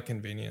out of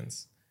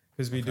convenience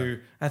because we do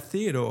at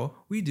Theodore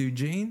we do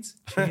jeans,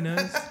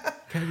 chinos,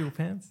 casual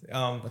pants.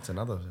 That's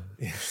another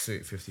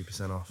suit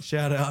 50% off.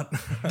 Shout out.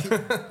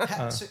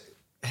 So,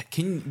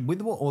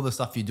 with all the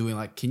stuff you're doing,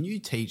 like, can you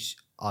teach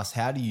us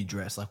how do you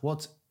dress? Like,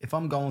 if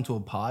I'm going to a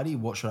party,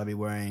 what should I be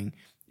wearing?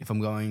 If I'm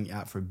going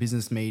out for a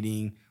business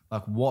meeting,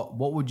 like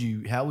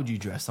how would you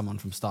dress someone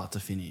from start to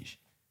finish?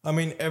 I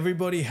mean,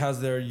 everybody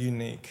has their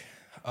unique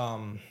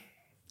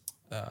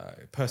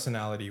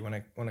personality when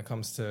it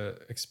comes to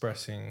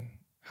expressing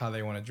how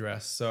they want to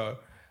dress. So,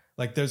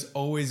 like, there's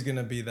always going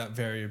to be that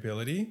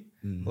variability.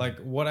 Like,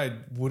 what I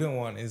wouldn't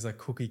want is a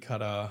cookie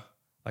cutter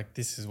like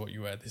this is what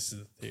you wear, this is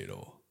the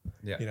Theodore.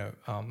 Yeah. You know,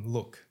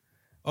 look.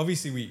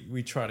 Obviously,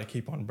 we try to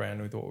keep on brand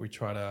with what we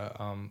try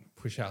to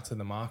push out to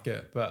the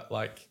market, but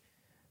like,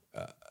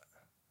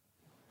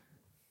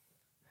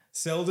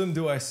 seldom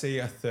do I see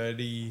a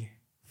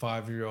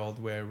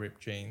 35-year-old wear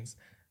ripped jeans.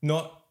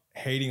 Not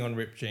hating on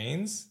ripped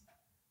jeans.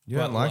 You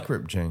don't but like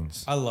ripped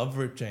jeans. I love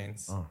ripped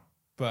jeans,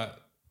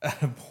 but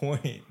at a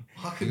point,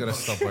 You got to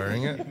stop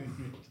wearing it.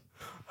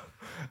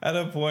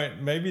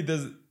 maybe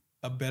there's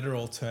a better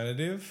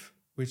alternative,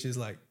 which is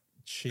like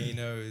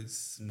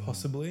chinos,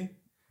 possibly.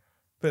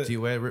 But Do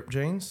you wear ripped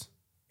jeans?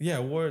 yeah, I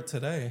wore it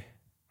today.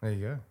 There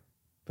you go.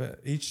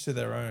 But each to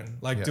their own.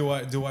 Like,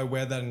 Yeah. do I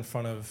wear that in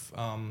front of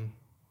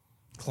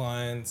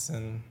clients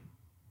and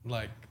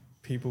like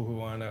people who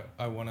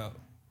I wanna,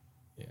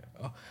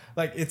 yeah.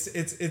 Like it's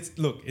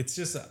look, it's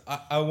just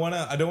I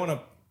don't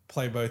wanna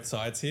play both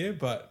sides here,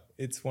 but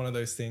it's one of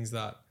those things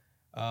that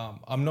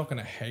I'm not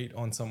gonna hate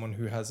on someone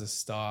who has a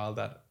style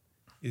that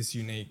is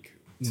unique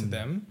to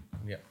them.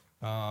 Yeah.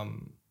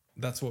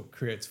 That's what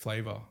creates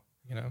flavor,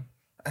 you know.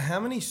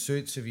 How many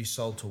suits have you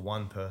sold to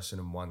one person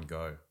in one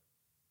go?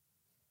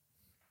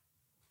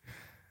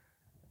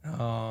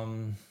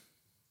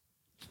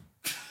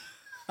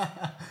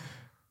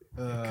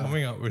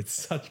 Coming up with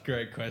such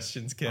great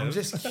questions, Kev. I'm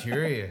just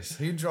curious.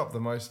 Who dropped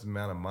the most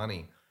amount of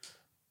money?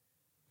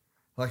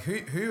 Like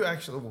who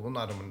actually? Well,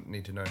 I don't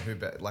need to know who,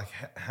 but like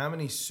how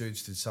many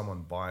suits did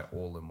someone buy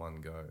all in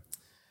one go?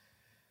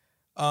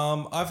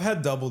 I've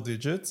had double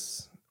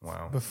digits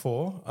Wow.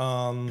 before,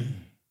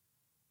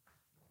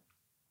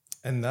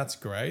 and that's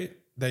great.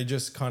 They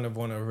just kind of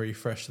want to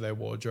refresh their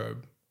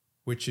wardrobe,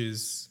 which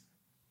is,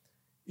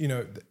 you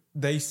know,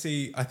 they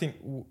see. I think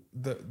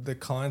the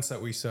clients that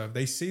we serve,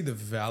 they see the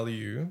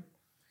value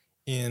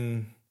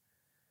in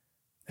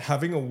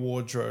having a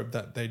wardrobe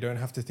that they don't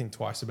have to think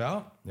twice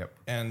about. Yep.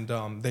 And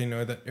they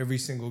know that every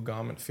single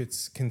garment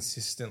fits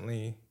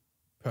consistently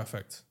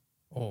perfect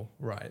or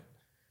right.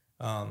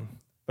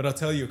 But I'll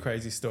tell you a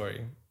crazy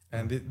story.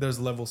 And there's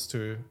levels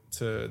to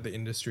the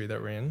industry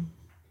that we're in.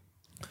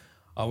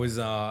 I was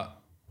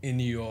in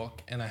New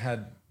York and I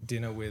had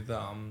dinner with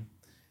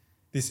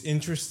this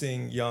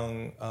interesting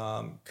young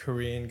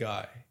Korean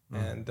guy.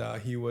 And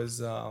he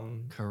was...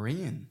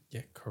 Korean.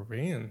 yeah,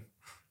 Korean.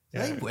 Do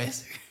they wear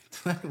suits?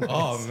 Do they wear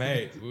Oh, suits?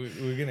 mate,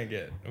 we're gonna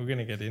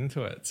get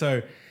into it.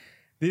 So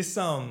this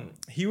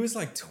he was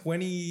like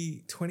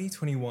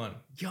 21,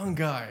 young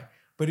guy,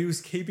 but he was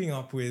keeping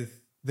up with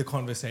the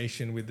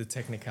conversation with the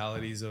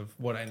technicalities of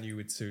what I knew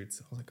with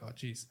suits. I was like, oh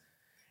geez.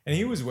 And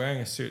he was wearing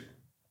a suit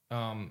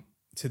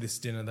to this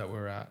dinner that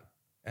we're at.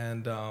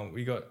 And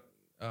we got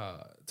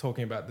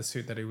talking about the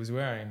suit that he was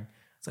wearing.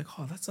 It's like,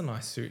 oh, that's a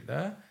nice suit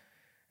there.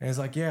 And he's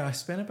like, yeah, I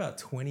spent about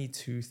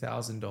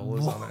 $22,000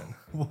 on it.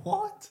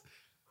 What?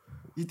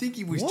 You think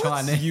he was What?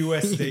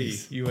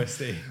 Chinese?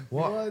 USD.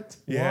 What?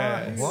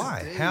 Yeah.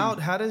 Why? How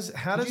does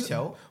you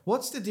tell?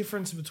 What's the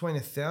difference between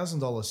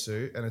 $1,000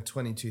 suit and a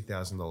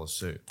 $22,000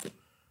 suit?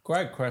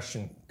 Great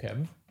question,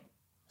 Kev.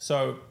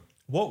 So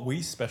what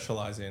we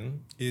specialize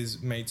in is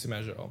made to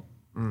measure.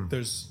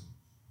 There's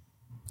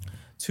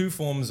two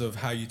forms of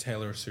how you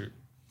tailor a suit.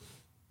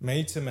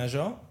 Made to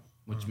measure.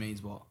 Which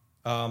means what?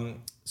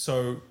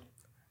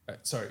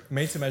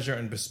 Made to measure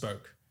and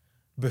bespoke.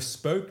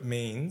 Bespoke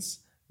means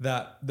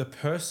that the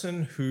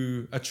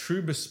person a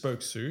true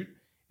bespoke suit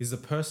is the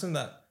person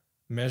that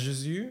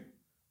measures you,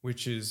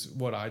 which is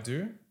what I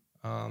do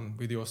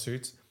with your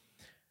suits.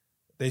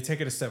 They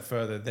take it a step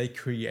further. They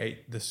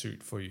create the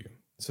suit for you.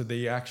 So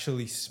they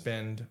actually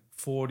spend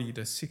 40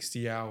 to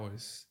 60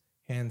 hours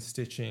hand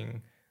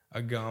stitching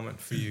a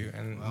garment for you.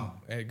 And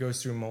it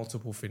goes through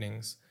multiple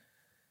fittings.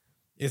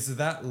 It's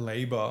that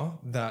labor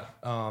that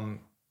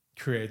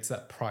creates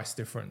that price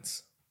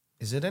difference.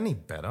 Is it any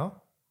better?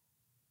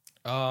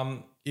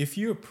 If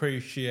you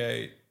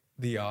appreciate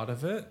the art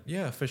of it,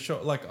 yeah, for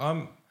sure. Like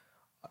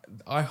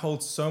I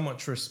hold so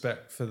much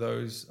respect for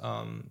those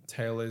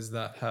tailors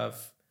that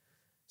have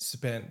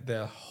spent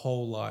their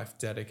whole life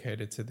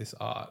dedicated to this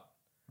art,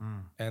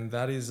 and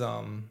that is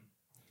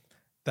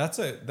that's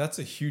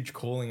a huge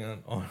calling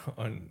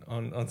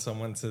on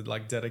someone to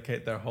like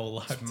dedicate their whole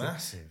life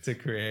massive. to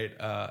create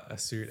a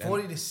suit.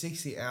 40 to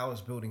 60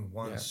 hours building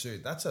one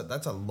suit. That's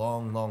a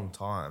long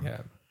time.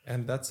 Yeah,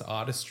 and that's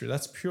artistry.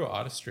 That's pure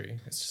artistry.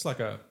 It's just like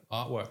a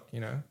artwork, you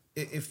know.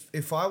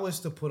 If I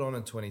was to put on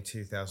a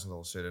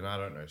 $22,000 suit, and I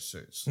don't know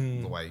suits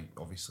the way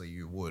obviously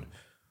you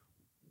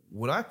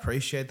would I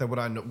appreciate that? Would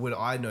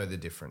I know the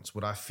difference?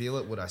 Would I feel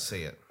it? Would I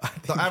see it?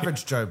 The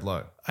average Joe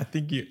Blow. I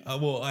think you.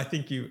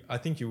 I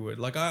think you would.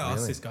 Like I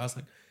asked this guy, I was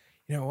like,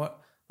 you know what?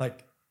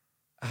 Like,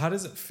 how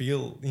does it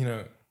feel? You know,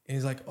 and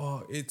he's like,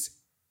 oh, it's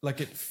like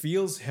it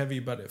feels heavy,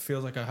 but it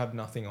feels like I have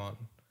nothing on.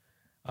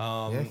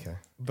 Okay.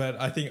 But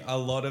I think a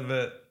lot of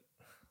it,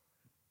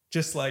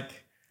 just like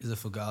Is it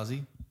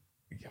Fugazi?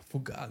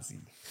 Fugazi.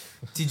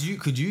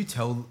 Could you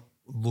tell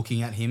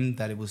looking at him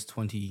that it was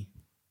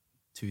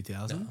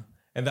 22,000?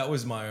 And that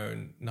was my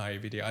own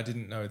naivety. I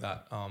didn't know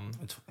that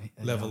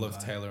level of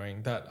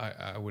tailoring, that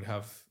I would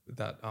have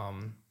that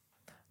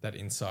that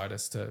insight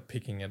as to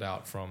picking it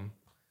out from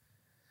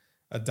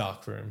a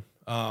dark room.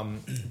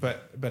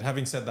 But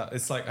having said that,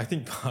 it's like I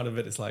think part of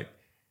it is like,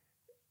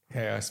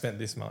 hey, I spent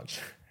this much.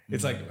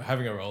 It's like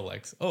having a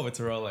Rolex. Oh, it's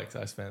a Rolex.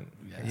 I spent.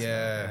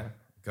 Yeah.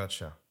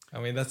 Gotcha. I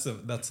mean, that's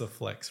a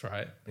flex,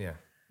 right? Yeah.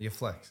 You're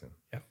flexing.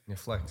 Yeah. You're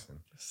flexing.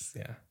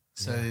 Yeah.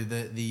 So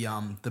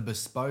the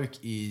bespoke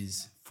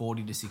is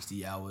 40 to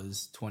 60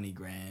 hours, 20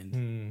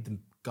 grand. The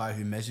guy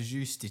who measures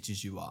you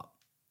stitches you up.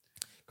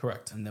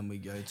 Correct. And then we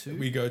go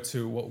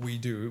to what we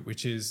do,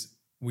 which is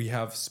we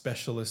have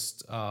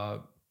specialist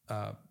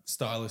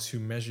stylists who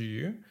measure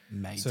you.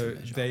 So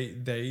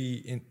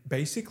they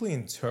basically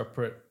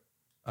interpret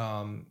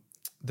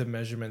the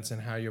measurements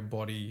and how your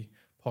body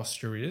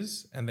posture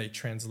is, and they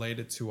translate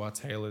it to our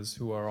tailors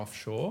who are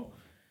offshore,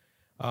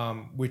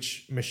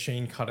 which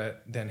machine cut it,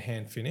 then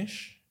hand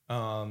finish.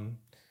 And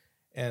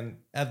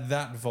at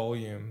that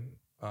volume,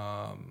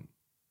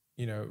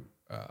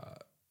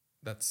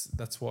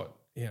 that's what,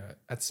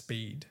 at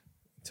speed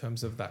in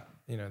terms of that,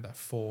 that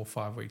 4 or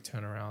 5 week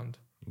turnaround.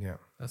 Yeah.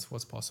 That's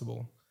what's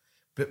possible.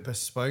 But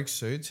bespoke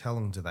suits, how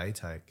long do they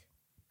take?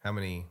 How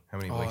many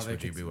weeks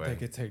would you be They waiting?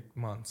 could take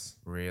months.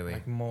 Really?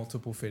 Like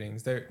multiple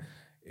fittings.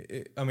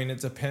 It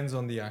depends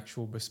on the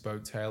actual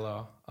bespoke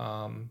tailor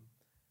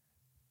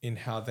in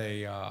how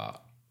they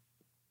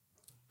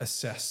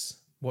assess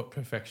what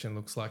perfection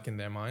looks like in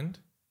their mind.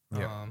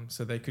 Yeah.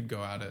 So they could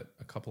go at it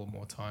a couple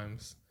more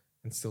times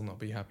and still not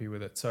be happy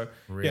with it. So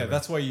Really? yeah,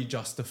 that's why you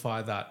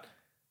justify that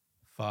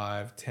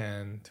 5,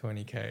 10,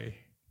 20K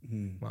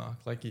mark.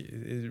 Like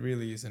it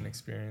really is an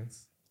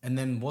experience. And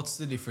then what's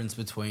the difference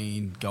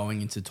between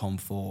going into Tom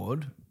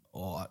Ford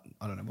or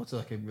I don't know, what's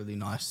like a really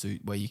nice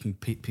suit where you can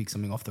pick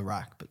something off the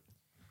rack? But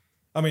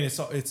I mean,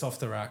 it's off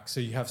the rack, so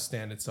you have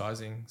standard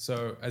sizing.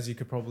 So as you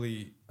could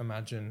probably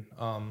imagine,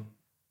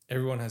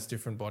 everyone has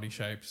different body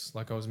shapes.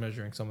 Like I was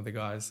measuring some of the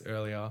guys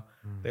earlier.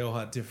 They all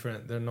had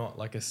different, they're not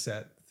like a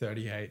set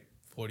 38,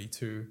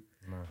 42.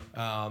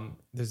 No.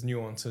 There's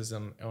nuances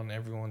on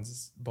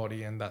everyone's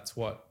body, and that's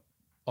what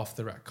off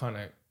the rack kind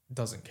of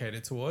doesn't cater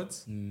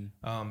towards.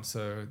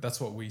 So that's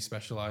what we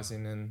specialize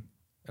in, and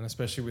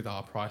especially with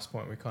our price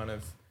point, we kind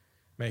of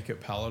make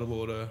it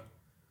palatable to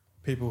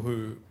people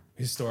who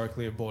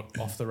historically have bought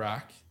off the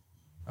rack.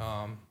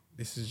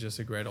 This is just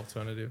a great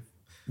alternative.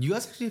 you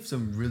guys actually have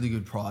some really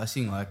good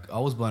pricing. Like I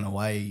was blown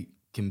away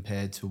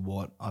compared to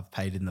what I've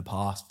paid in the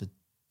past for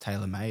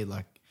TaylorMade.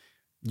 Like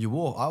I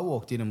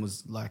walked in and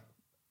was like,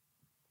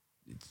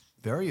 it's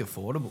very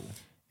affordable.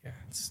 Yeah,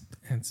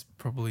 it's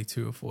probably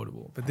too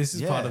affordable. But this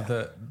is part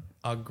of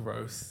our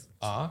growth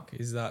arc,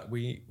 is that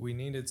we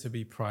needed to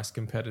be priced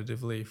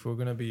competitively if we're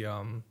going to be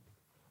an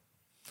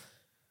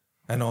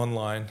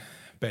online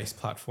based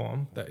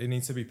platform. That it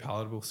needs to be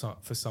palatable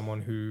for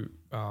someone who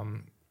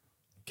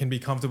can be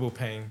comfortable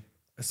paying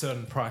a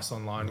certain price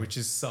online, which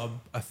is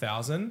sub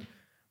 1,000.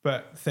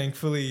 But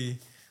thankfully,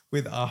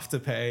 with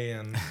Afterpay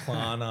and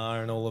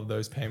Klarna and all of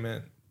those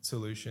payment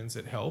solutions,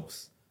 it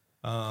helps.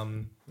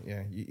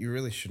 Yeah, you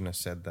really shouldn't have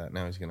said that.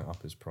 Now he's going to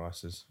up his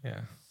prices.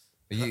 Yeah.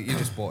 You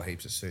just bought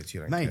heaps of suits.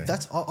 You don't Mate, care.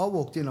 I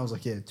walked in, I was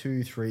like,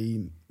 2,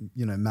 3,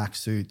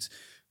 max suits,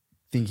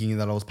 thinking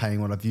that I was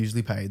paying what I've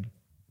usually paid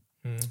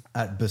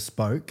at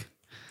Bespoke.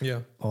 Yeah.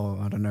 Or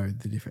I don't know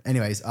the different.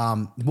 Anyways,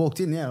 walked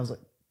in, I was like,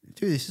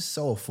 dude, this is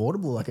so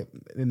affordable. Like it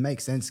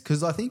makes sense.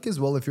 Because I think as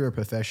well, if you're a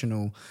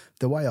professional,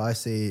 the way I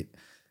see it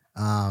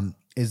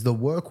is the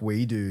work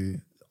we do.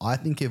 I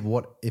think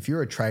if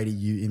you're a trader,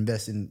 you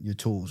invest in your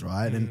tools,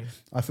 right? And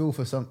I feel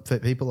for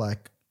people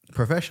like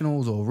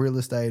professionals or real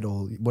estate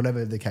or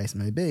whatever the case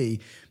may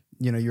be,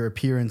 your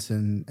appearance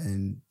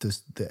and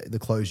the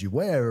clothes you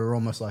wear are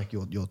almost like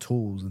your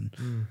tools.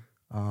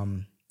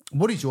 And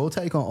what is your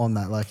take on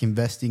that? Like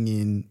investing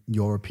in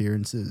your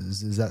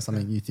appearances, is that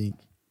something you think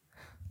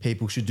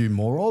people should do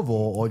more of,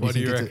 or What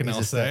do you reckon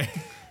I'll say?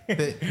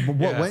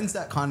 When's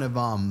that kind of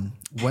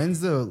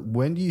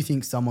when do you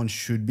think someone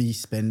should be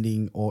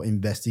spending or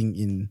investing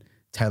in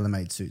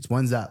TaylorMade suits?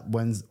 When's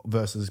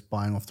versus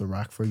buying off the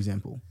rack, for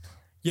example?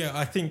 Yeah,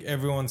 I think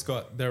everyone's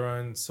got their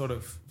own sort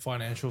of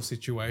financial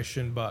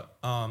situation, but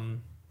I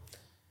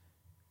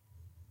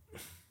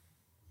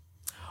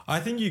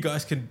think you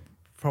guys could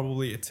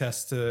probably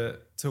attest to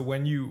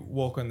when you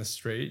walk on the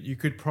street, you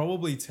could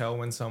probably tell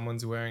when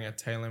someone's wearing a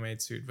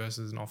TaylorMade suit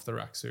versus an off the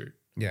rack suit.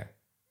 Yeah,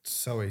 it's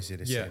so easy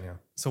to see now.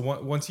 So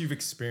once you've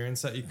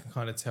experienced that, you can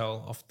kind of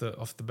tell off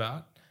the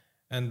bat,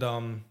 and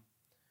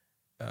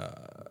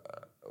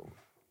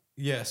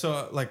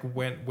So like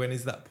when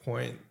is that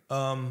point?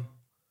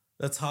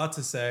 That's hard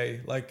to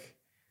say. Like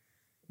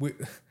with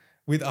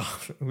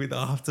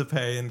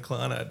Afterpay and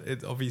Klarna,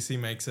 it obviously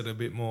makes it a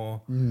bit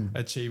more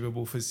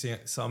achievable for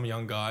some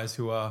young guys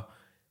who are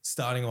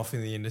starting off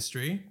in the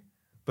industry.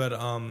 But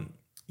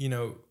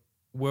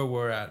where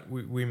we're at,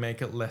 we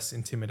make it less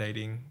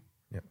intimidating.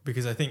 Yeah.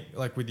 Because I think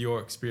like with your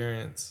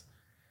experience,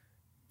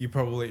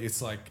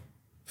 it's like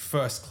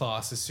first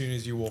class. As soon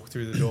as you walk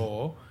through the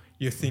door,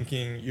 you're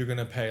thinking you're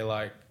gonna pay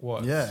like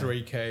what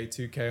 3K,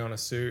 2K on a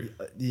suit.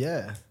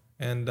 Yeah.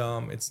 And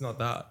it's not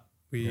that.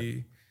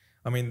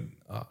 I mean,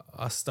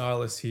 our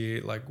stylists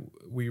here, like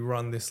we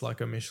run this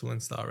like a Michelin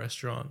star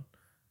restaurant.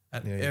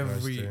 At Yeah, you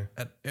guys do.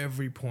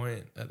 every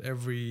point, at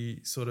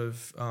every sort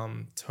of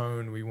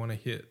tone we want to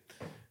hit,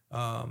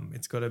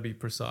 it's got to be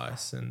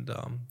precise, and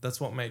that's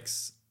what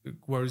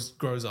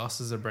grows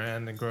us as a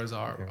brand and grows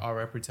our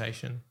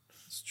reputation.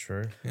 It's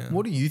true. Yeah.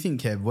 What do you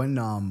think, Kev?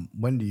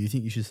 When do you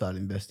think you should start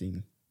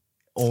investing,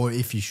 or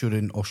if you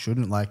shouldn't or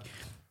shouldn't? Like,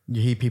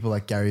 you hear people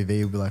like Gary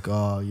Vee will be like,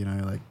 oh, you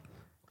know, like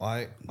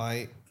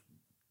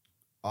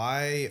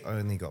I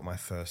only got my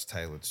first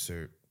tailored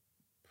suit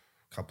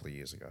a couple of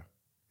years ago.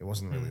 It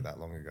wasn't really that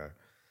long ago.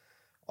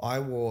 I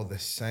wore the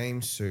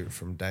same suit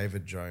from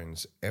David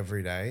Jones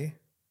every day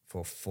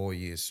for 4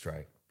 years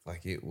straight.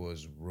 Like, it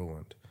was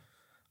ruined.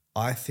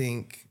 I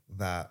think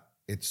that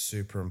it's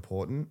super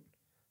important,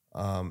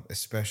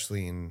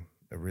 especially in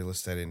a real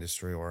estate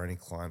industry or any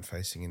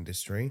client-facing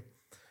industry.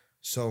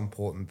 So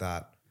important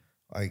that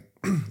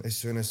as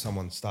soon as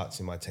someone starts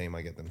in my team,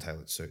 I get them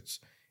tailored suits.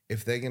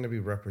 If they're going to be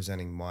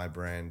representing my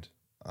brand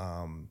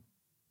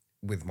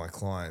with my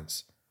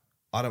clients,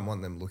 I don't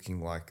want them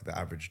looking like the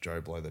average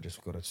Joe Blow that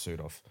just got a suit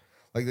off.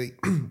 Like,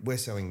 we're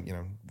selling,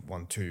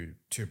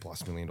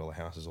 $2+ million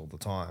houses all the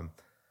time.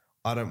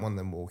 I don't want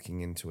them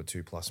walking into a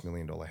 $2+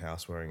 million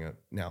house wearing it.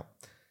 Now,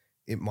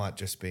 it might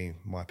just be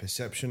my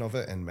perception of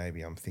it, and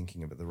maybe I'm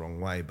thinking of it the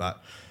wrong way,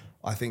 but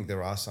I think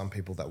there are some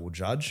people that will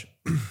judge,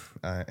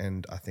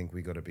 and I think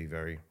we got to be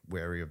very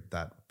wary of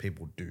that.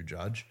 People do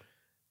judge,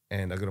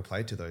 and I got to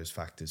play to those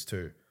factors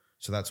too.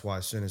 So that's why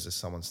as soon as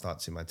someone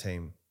starts in my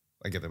team,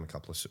 I get them a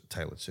couple of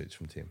tailored suits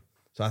from Tim.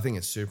 So I think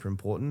it's super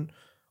important.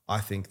 I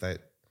think that,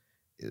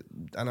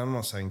 and I'm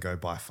not saying go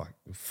buy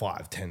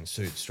 5-10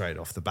 suits straight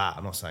off the bat.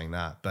 I'm not saying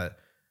that, but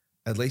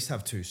at least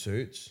have 2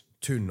 suits,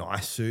 2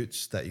 nice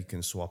suits that you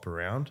can swap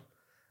around.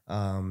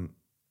 And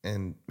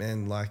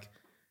like,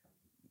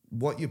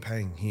 what you're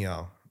paying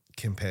here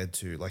compared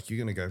to, like, you're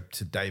going to go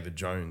to David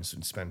Jones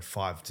and spend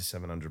 $500 to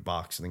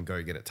 $700 and then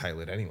go get it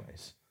tailored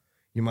anyways.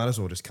 You might as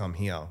well just come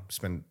here,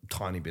 spend a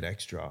tiny bit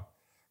extra,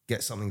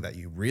 get something that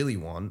you really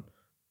want,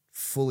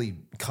 fully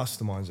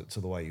customize it to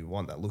the way you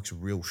want, that looks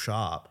real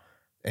sharp,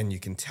 and you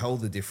can tell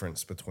the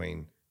difference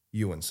between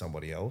you and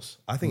somebody else.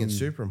 I think it's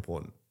super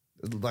important.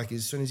 Like,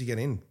 as soon as you get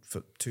in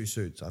for 2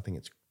 suits, I think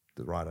it's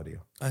the right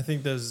idea. I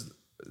think there's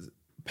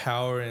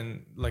power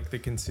in like the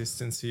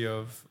consistency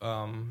of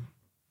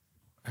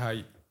how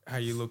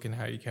you look and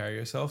how you carry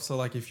yourself. So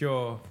like, if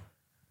you're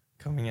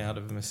coming out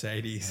of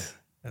Mercedes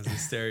as a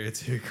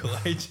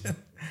stereotypical agent,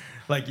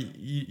 like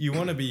you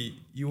want to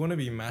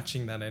be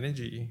matching that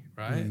energy,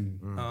 right?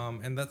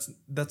 And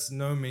that's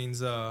no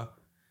means a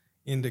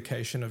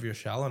indication of your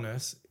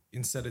shallowness.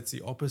 Instead, it's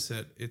the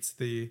opposite. It's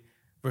the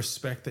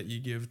respect that you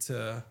give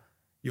to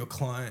your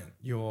client,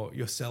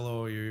 your seller,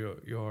 or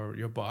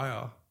your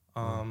buyer.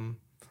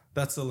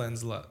 That's the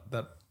lens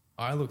that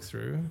I look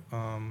through.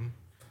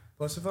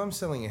 Plus, if I'm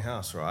selling a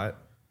house, right,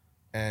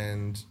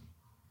 and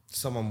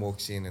someone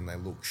walks in and they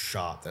look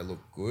sharp, they look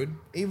good,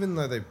 even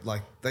though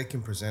they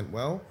can present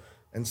well,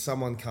 and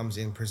someone comes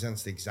in,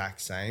 presents the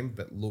exact same,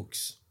 but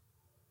looks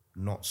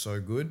not so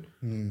good,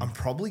 I'm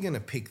probably going to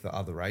pick the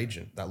other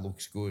agent that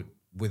looks good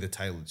with a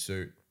tailored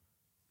suit.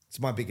 It's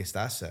my biggest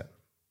asset.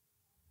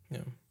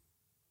 Yeah.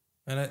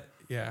 And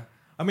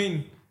I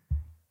mean,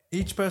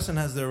 each person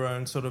has their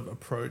own sort of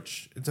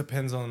approach. It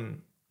depends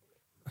on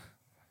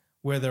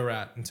where they're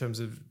at in terms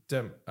of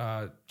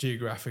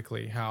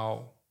geographically,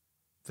 how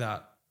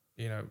that,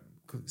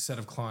 set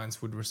of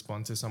clients would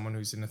respond to someone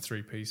who's in a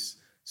 3-piece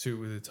suit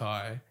with a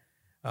tie.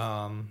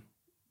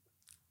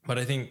 But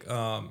I think,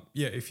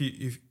 if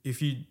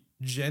you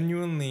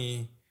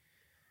genuinely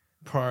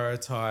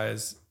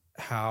prioritize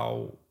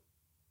how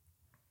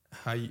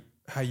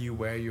you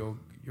wear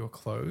your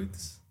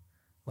clothes,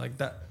 like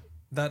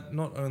that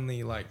not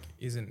only like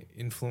is an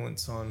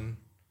influence on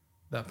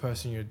that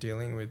person you're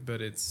dealing with,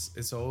 but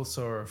it's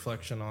also a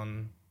reflection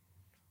on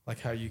like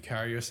how you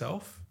carry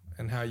yourself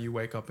and how you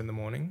wake up in the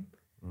morning.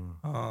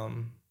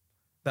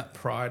 That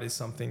pride is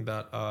something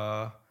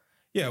that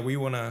we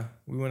want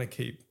to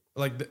keep,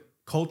 like,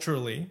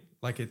 culturally,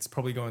 like, it's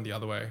probably going the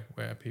other way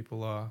where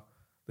people are a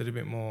little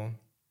bit more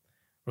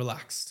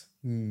relaxed.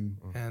 And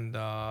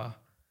I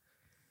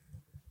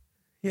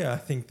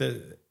think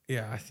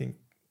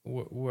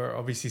we're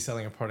obviously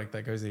selling a product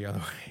that goes the other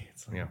way.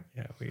 It's like,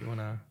 we want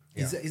to.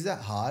 Is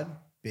that hard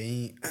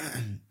being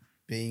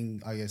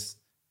I guess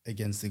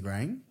against the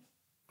grain?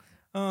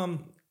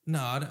 No,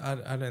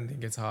 I don't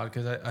think it's hard,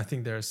 because I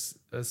think there's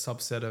a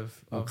subset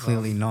of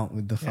clearly not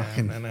with the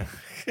fucking. No.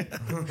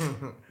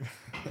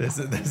 there's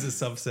a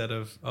subset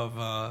of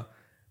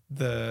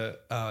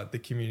the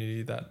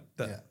community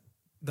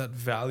that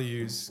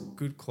values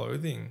good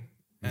clothing,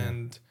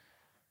 and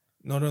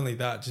not only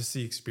that, just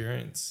the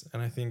experience.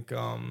 And I think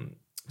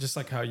just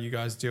like how you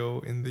guys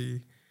deal in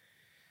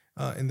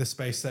the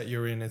space that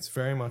you're in, it's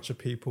very much a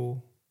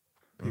people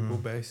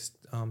based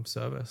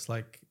service.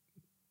 Like,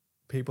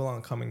 people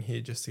aren't coming here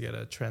just to get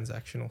a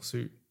transactional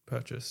suit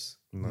purchase.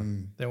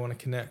 They want to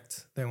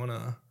connect. They want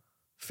to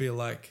feel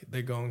like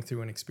they're going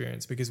through an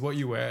experience, because what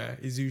you wear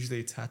is usually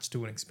attached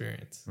to an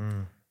experience.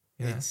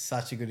 Yeah. It's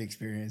such a good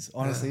experience.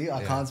 Honestly,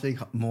 I can't speak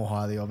more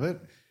highly of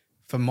it.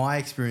 From my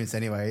experience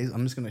anyways,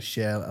 I'm just going to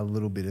share a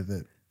little bit of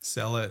it.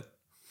 Sell it.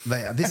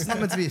 This is not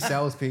meant to be a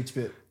sales pitch,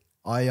 but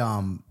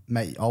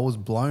mate, I was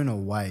blown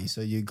away.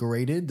 So you're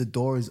greeted, the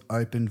door is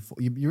open for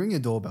you ring a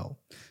doorbell.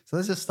 So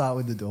let's just start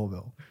with the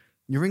doorbell.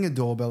 You ring a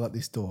doorbell at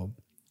this door.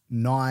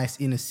 Nice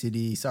inner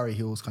city, Surrey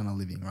Hills kind of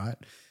living, right?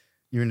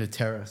 You're in a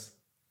terrace.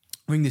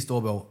 Ring this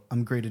doorbell.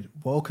 I'm greeted.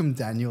 Welcome,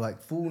 Daniel.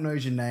 Like full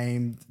knows your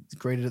name.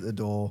 Greeted at the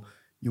door.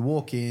 You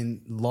walk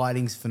in.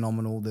 Lighting's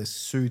phenomenal. There's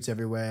suits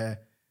everywhere.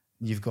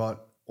 You've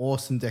got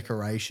awesome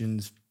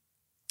decorations.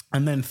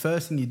 And then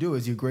first thing you do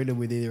is you're greeted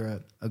with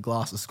either a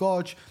glass of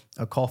scotch,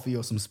 a coffee,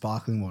 or some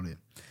sparkling water.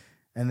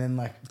 And then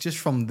like just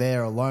from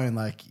there alone,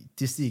 like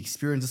just the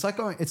experience.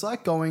 It's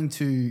like going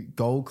to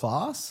gold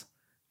class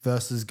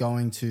versus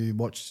going to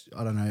watch,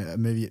 I don't know, a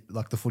movie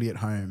like The Footy at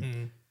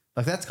Home.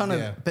 Like that's kind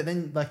of, but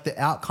then like the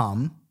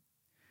outcome,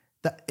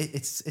 that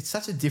it's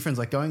such a difference.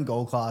 Like going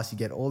gold class, you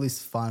get all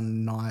this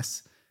fun,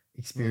 nice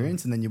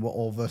experience, and then you're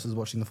all versus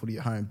watching The Footy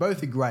at Home.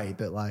 Both are great,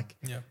 but like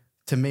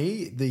to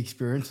me, the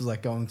experience was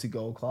like going to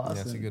gold class. Yeah,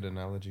 that's a good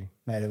analogy.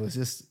 Mate, it was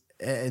just,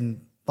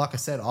 and like I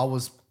said, I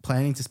was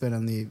planning to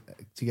spend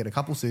to get a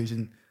couple suits,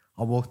 and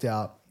I walked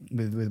out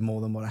with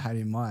more than what I had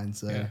in mind.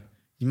 So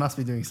you must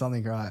be doing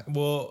something right.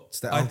 Well, It's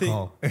the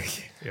alcohol.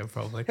 Yeah,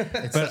 probably.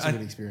 It's such a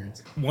good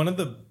experience. One of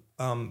the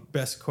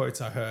best quotes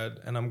I heard,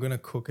 and I'm going to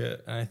cook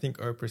it, and I think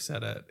Oprah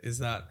said it, is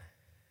that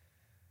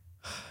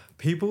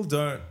people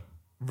don't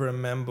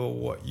remember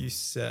what you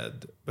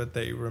said, but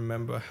they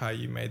remember how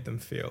you made them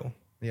feel.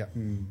 Yeah.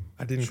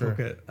 I didn't cook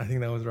it. I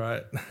think that was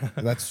right.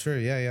 That's true.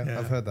 Yeah.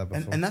 I've heard that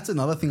before. And that's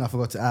another thing I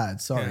forgot to add,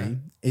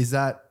 is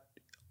that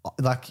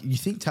like you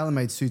think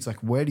tailor-made suits, like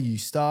where do you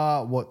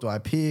start? What do I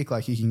pick?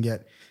 Like you can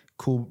get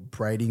cool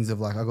braidings of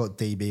like, I got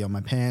DB on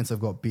my pants, I've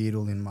got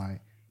Beetle in my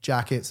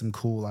jacket, some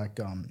cool like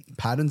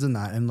patterns and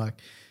that. And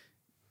like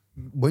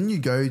when you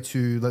go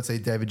to, let's say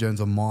David Jones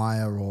or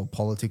Maya or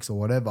Politics or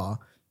whatever,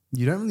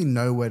 you don't really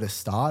know where to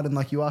start. And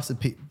like you ask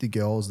the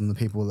girls and the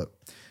people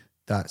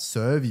that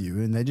serve you,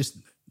 and they just,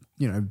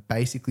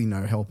 basically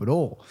no help at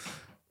all.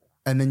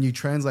 And then you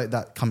translate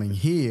that coming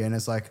here, and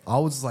it's like, I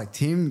was just like,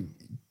 Tim,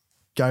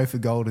 go for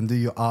gold and do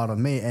your art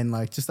on me. And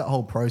like just that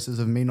whole process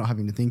of me not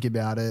having to think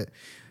about it.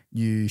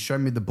 You show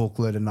me the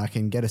booklet and I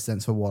can get a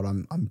sense for what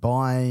I'm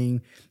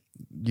buying.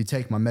 You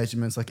take my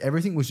measurements, like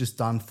everything was just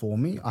done for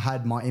me. I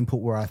had my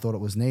input where I thought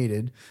it was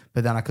needed,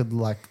 but then I could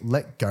like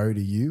let go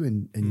to you,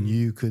 and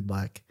you could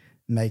like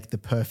make the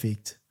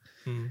perfect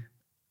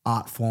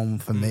art form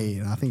for me.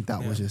 And I think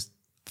that was just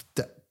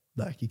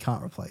like, you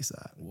can't replace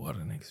that. What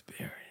an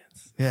experience.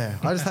 Yeah.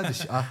 I just had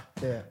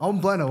to, I'm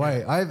blown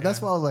away.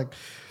 That's why I was like,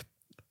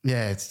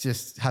 yeah, it's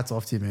just hats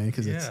off to you, man,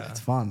 because it's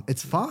fun.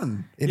 It's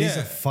fun. It is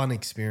a fun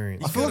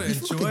experience. I feel like you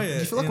feel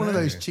like one of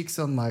those chicks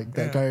on like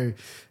that go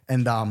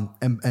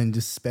and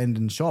just spend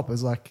and shop.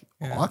 It's like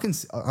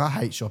I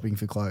hate shopping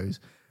for clothes,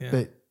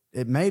 but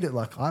it made it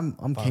like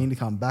I'm keen to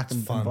come back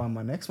and buy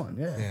my next one.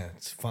 Yeah,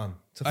 it's fun.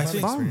 It's a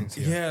fun experience.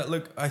 Yeah,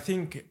 look, I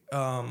think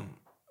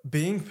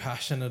being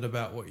passionate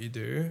about what you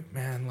do,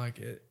 man, like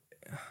it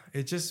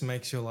just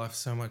makes your life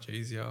so much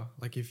easier.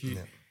 Like if you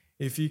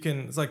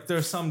can, it's like there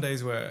are some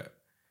days where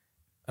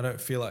I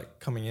don't feel like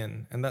coming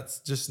in, and that's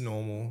just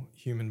normal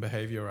human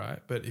behavior, right?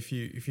 But if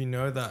you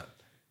know that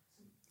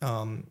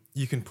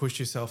you can push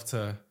yourself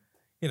to,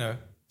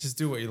 just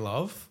do what you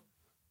love,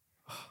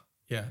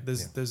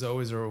 there's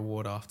always a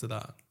reward after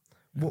that.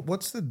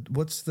 What's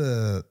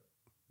the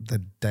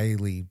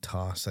daily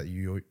tasks that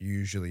you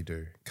usually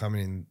do? Come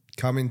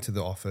into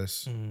the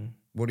office.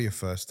 What are your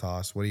first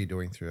tasks? What are you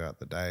doing throughout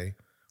the day?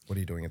 What are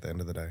you doing at the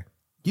end of the day?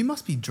 You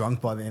must be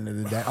drunk by the end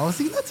of the day. I was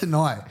thinking that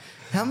tonight.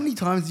 How many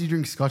times do you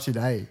drink scotch a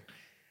day?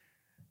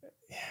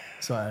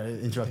 Sorry, I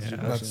interrupted your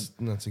question.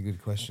 That's a good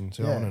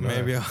too. I want to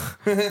know.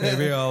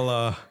 Maybe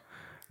I'll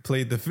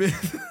plead the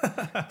fifth.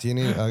 Do you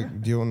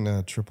want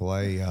a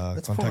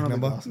AAA contact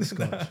number?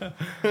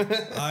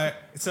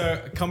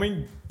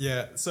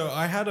 So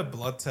I had a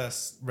blood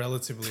test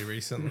relatively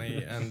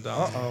recently, and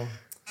the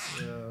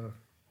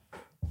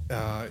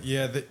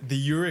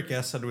uric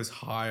acid was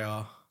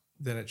higher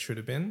than it should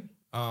have been.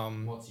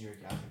 What's uric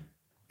acid?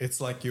 It's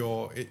like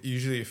it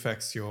usually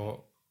affects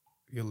your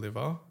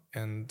liver,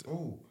 and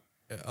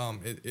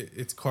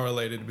it's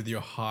correlated with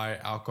your high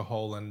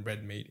alcohol and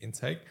red meat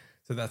intake.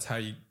 So that's how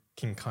you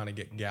can kind of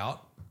get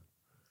gout,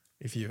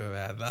 if you've ever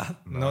had that.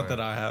 No. Not that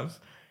I have.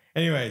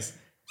 Anyways,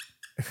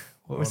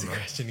 what was the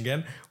question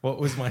again? What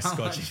was my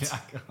scotch?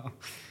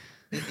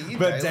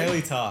 But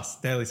daily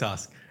task.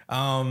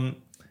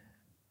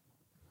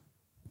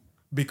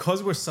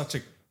 Because we're such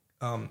a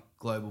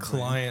global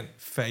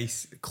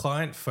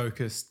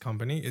client-focused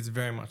company, it's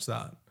very much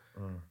that.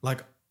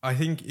 Like, I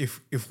think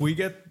if we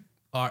get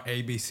our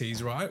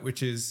ABCs right,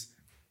 which is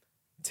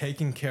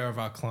taking care of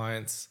our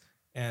clients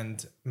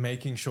and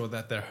making sure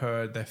that they're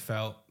heard, they're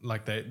felt,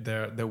 like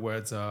their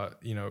words are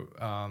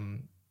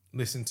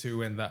listened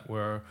to, and that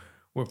we're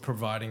we're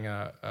providing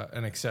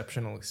an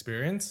exceptional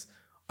experience,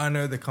 I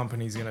know the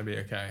company's going to be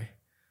okay.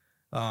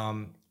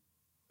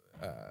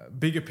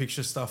 Bigger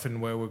picture stuff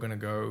and where we're going to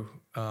go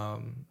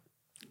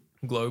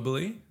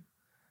globally,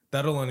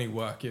 that'll only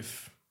work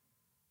if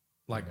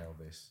like Nail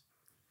this.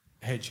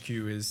 HQ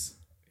is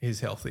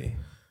healthy.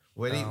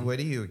 Where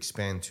do you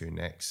expand to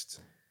next?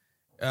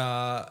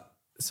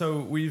 So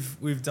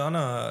we've done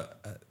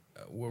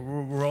we're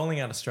rolling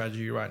out a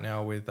strategy right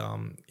now with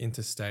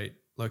interstate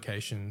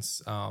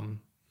locations and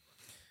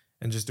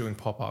just doing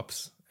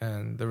pop-ups,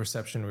 and the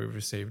reception we've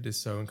received is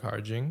so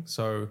encouraging.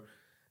 So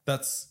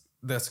that's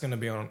going to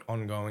be an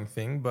ongoing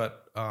thing.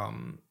 But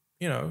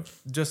you know,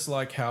 just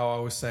like how I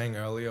was saying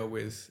earlier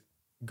with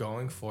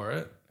going for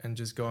it and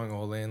just going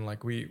all in,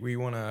 like we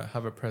want to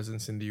have a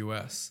presence in the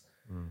US,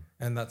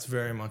 and that's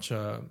very much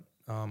a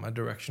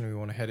direction we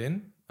want to head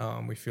in.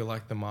 We feel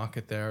like the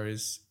market there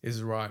is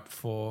ripe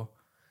for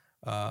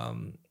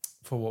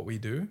what we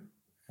do,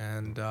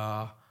 and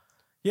I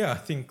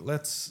think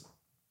let's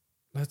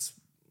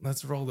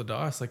roll the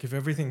dice. Like if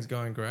everything's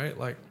going great,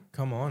 like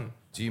come on.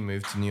 Do you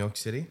move to New York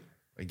City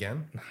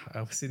again?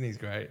 Sydney's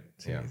great.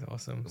 Sydney's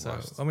awesome. So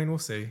Lost. I mean, we'll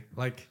see.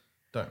 Like,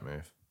 Don't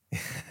move.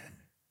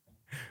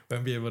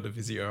 won't be able to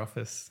visit your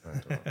office.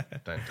 Don't do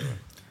it. Don't do it.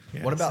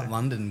 Yeah, What about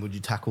London? Would you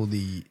tackle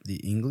the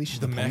English,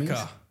 the Pommies?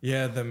 Mecca?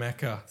 Yeah, the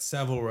Mecca,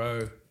 Savile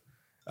Row.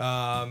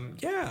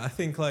 I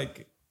think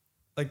like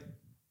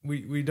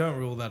we don't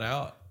rule that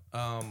out.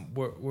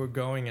 We're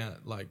going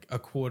at like a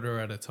quarter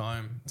at a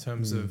time in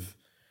terms of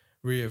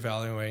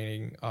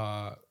reevaluating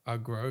our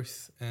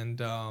growth,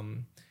 and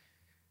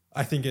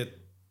I think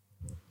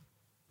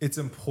it's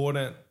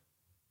important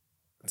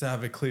to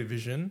have a clear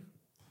vision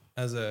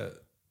as a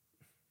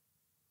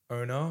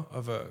owner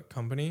of a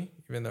company,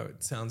 even though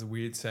it sounds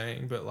weird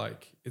saying, but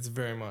like it's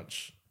very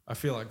much, I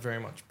feel like very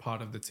much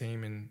part of the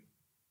team in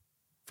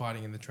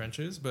fighting in the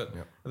trenches. But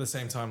Yep. at the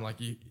same time, like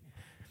you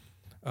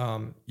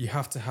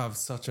have to have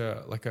such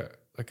a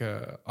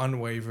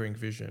unwavering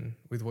vision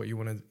with what you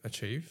want to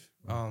achieve.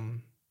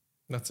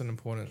 That's an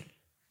important,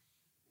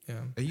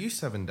 Are you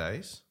 7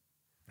 days?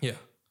 yeah.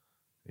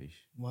 Eesh.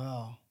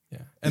 Wow.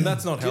 Yeah, and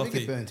that's not Do you ever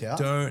healthy. get burnt out?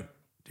 Don't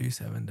do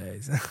 7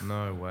 days.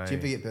 No way. Do you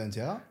ever get burnt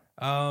out?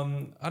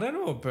 I don't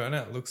know what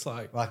burnout looks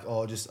like. Like,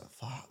 oh, just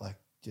fuck, like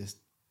just.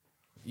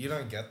 You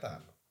don't get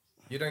that.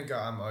 You don't go,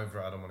 I'm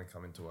over, I don't want to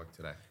come into work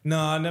today. No,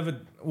 I never.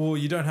 Well,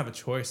 you don't have a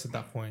choice at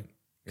that point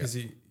because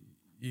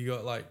you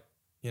got like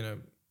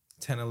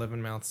 10,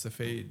 11 mouths to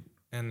feed,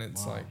 and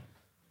it's like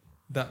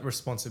that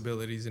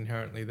responsibility is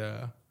inherently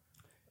there.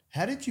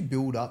 How did you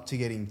build up to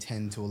getting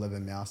 10 to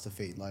 11 mouths to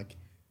feed? Like,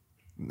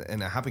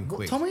 And it happened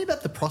quick. tell me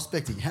about the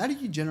prospecting. How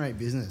did you generate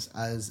business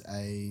as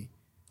a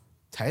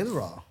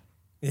tailorer?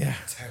 Yeah,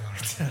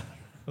 I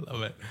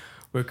love it.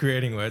 We're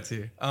creating words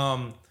here.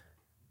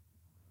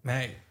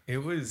 Mate, it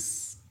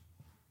was.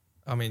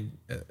 I mean,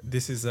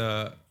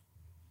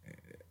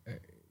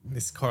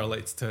 this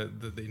correlates to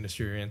the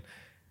industry you're in.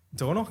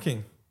 Door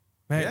knocking,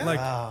 mate. Yeah. Like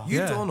Wow. You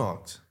yeah. door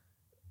knocked.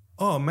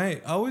 Oh,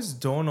 mate, I was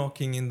door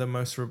knocking in the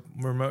most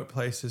remote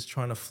places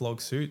trying to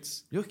flog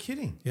suits. You're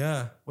kidding.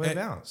 Yeah.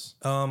 Whereabouts?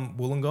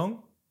 Wollongong.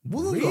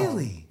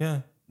 Really?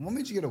 Yeah. What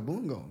made you get a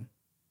Wollongong?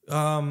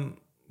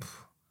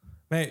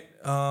 Mate,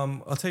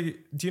 I'll tell you.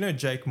 Do you know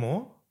Jake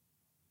Moore?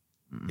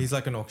 He's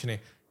like an auctioneer.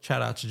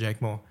 Shout out to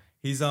Jake Moore.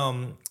 He's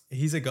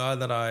a guy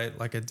that I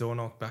like a door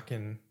knock back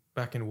in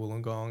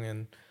Wollongong,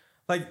 and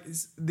like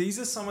these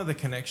are some of the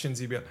connections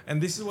you build.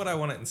 And this is what I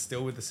want to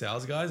instill with the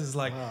sales guys is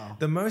like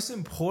the most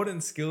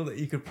important skill that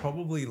you could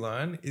probably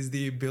learn is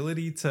the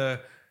ability to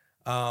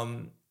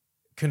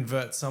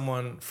convert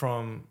someone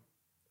from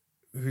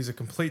who's a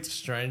complete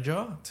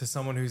stranger to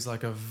someone who's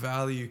like a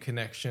value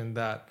connection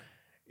that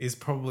is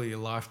probably a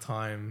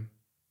lifetime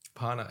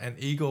partner. And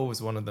Igor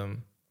was one of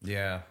them.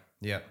 Yeah.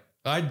 Yeah.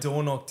 I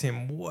door knocked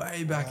him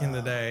way back in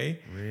the day.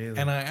 Really?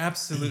 And I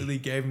absolutely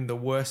gave him the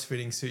worst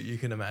fitting suit you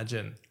can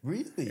imagine.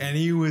 Really? And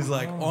he was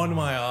like on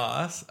my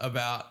ass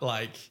about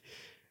like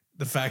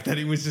the fact that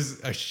it was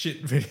just a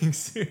shit fitting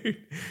suit.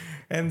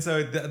 And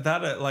so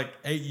that like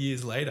 8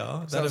 years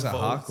later, That was at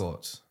evolved.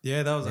 Harcourts.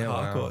 Yeah, that was at Yeah,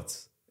 wow.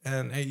 Harcourts.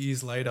 And 8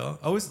 years later,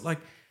 I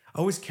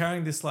was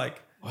carrying this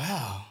like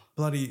wow.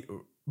 bloody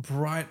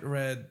bright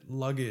red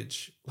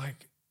luggage.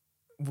 Like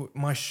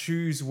my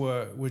shoes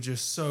were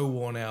just so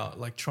worn out,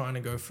 like trying to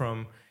go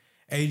from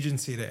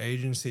agency to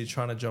agency,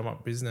 trying to drum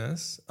up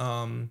business.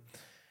 Igor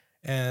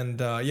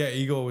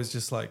was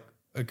just like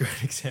a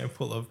great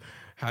example of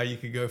how you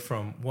could go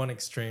from one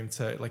extreme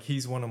to like,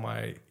 he's one of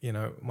my,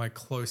 my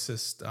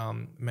closest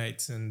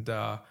mates and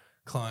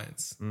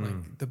clients,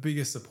 like the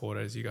biggest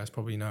supporter, as you guys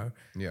probably know.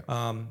 Yeah.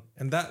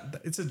 And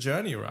that it's a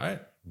journey, right?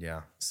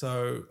 Yeah.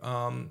 So,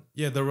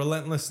 the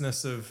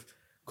relentlessness of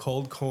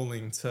cold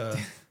calling to...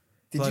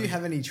 Did you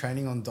have any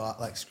training on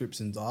like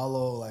scripts and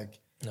dialogue? Like,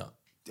 No.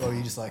 or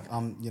you just like,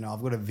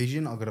 I've got a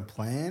vision, I've got a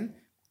plan.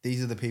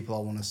 These are the people I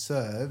want to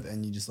serve.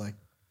 And you just like,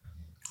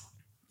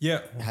 Yeah.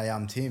 hey,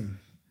 I'm Tim.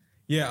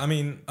 Yeah. I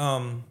mean,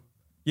 I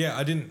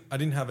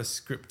didn't have a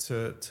script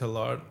to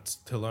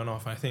learn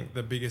off. I think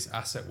the biggest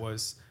asset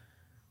was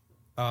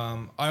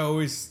I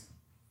always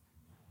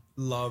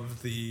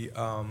love the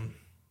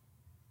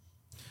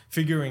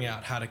figuring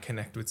out how to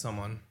connect with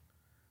someone,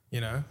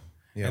 you know?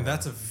 Yeah, and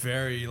that's a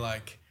very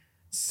like,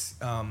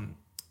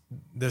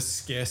 there's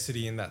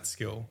scarcity in that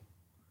skill.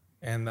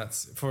 And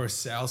that's for a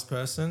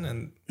salesperson.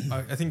 And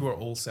I think we're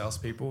all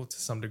salespeople to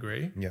some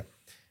degree. Yeah.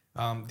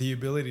 The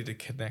ability to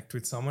connect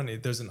with someone,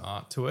 there's an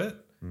art to it.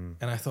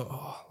 And I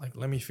thought, like,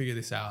 let me figure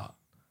this out.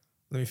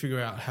 Let me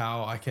figure out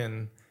how I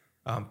can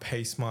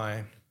pace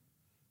my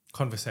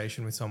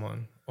conversation with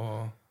someone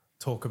or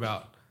talk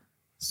about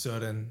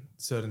certain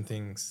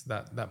things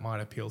that might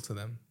appeal to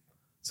them.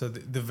 So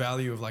the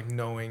value of like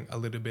knowing a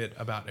little bit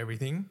about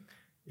everything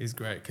is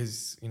great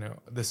because, you know,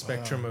 the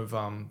spectrum of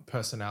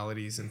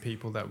personalities and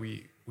people that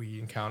we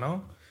encounter.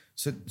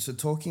 So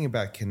talking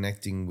about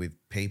connecting with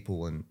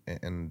people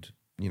and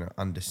you know,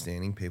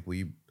 understanding people,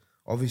 you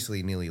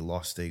obviously nearly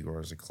lost Igor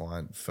as a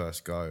client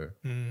first go.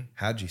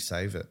 How'd you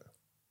save it?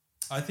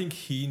 I think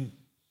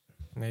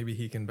maybe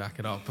he can back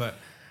it up, but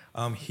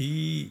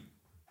he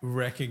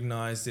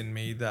recognized in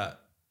me that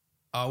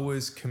I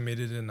was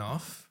committed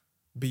enough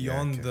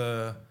beyond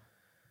the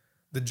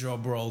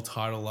job role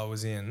title I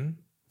was in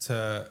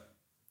to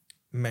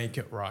make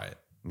it right.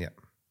 Yeah.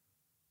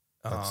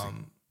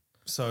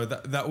 So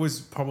that was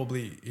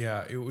probably,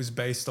 it was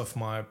based off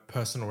my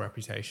personal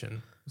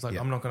reputation. It's like,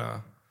 I'm not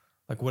gonna,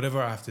 like,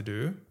 whatever I have to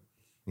do,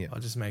 I'll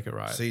just make it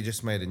right. So you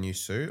just made a new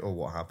suit, or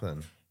what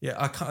happened? Yeah,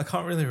 I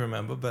can't really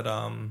remember, but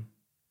I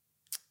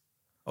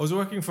was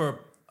working for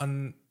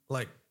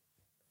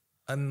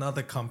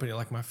another company,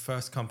 like my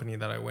first company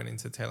that I went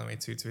into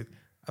TaylorMade suits with.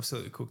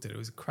 Absolutely cooked it. It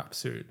was a crap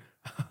suit.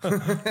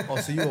 Oh,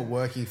 so you were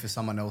working for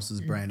someone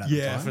else's brand at the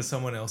time? Yeah, for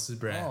someone else's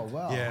brand. Oh,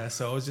 wow. Yeah,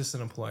 so I was just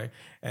an employee,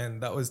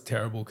 and that was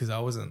terrible because I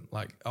wasn't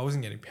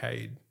getting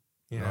paid.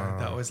 You know,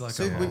 that was like.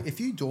 So if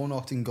you door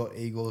knocked and got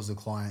Igor as a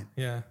client,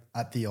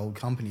 at the old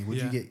company,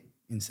 would you get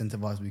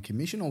incentivized with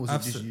commission, or was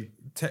it just you?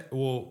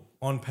 Well,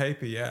 on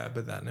paper, yeah,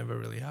 but that never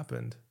really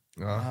happened.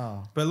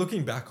 Wow. But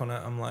looking back on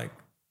it, I'm like,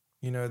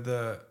 you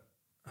know,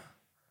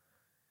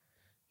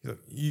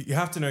 you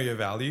have to know your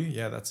value.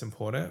 Yeah, that's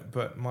important.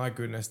 But my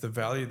goodness, the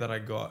value that I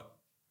got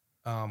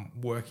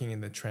working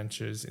in the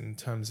trenches in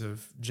terms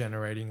of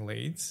generating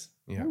leads.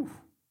 Yeah. Ooh.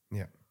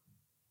 Yeah.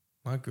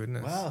 My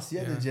goodness. Wow. So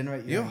you had to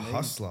generate your You're a own leads.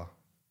 hustler.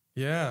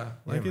 Yeah.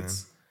 Like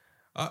it's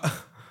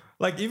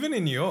like even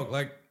in New York,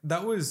 like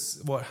that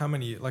was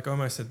like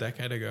almost a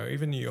decade ago.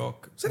 Even New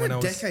York. Was that a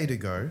decade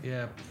ago?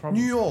 Yeah,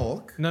 probably. New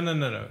York?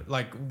 No.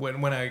 Like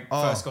when I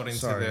first got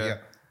into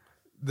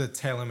the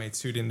TaylorMade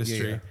suit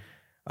industry.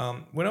 Yeah.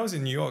 When I was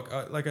in New York,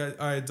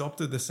 I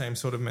adopted the same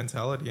sort of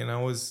mentality, and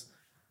I was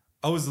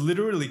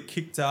literally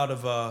kicked out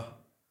of a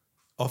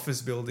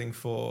office building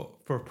for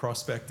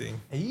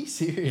prospecting. Are you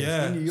serious?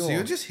 Yeah. In New York? So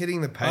you're just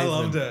hitting the pavement. I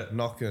loved it.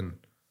 Knocking.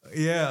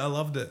 Yeah, I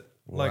loved it.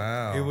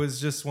 Wow. Like it was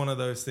just one of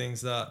those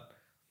things that.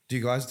 Do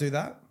you guys do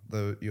that?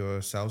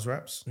 Your sales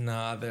reps?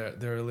 Nah,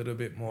 they're a little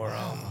bit more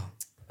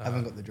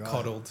haven't got the drive.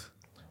 coddled.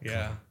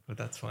 Yeah, but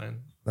that's fine.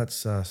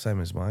 That's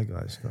same as my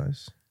guys.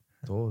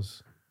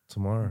 Doors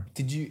tomorrow.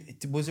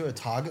 Was there a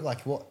target?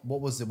 Like what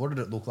did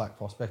it look like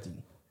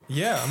prospecting?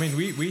 Yeah, I mean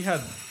we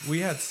had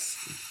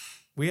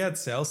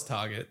sales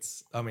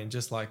targets. I mean,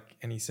 just like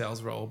any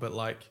sales role, but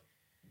like,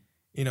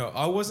 you know,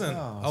 I wasn't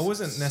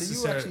necessarily. So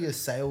you were actually a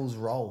sales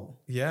role.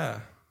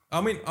 Yeah,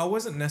 I mean, I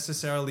wasn't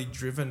necessarily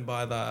driven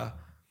by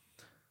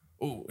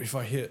if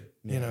I hit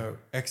you know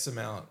X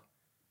amount,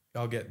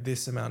 I'll get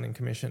this amount in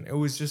commission. It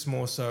was just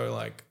more so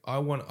like I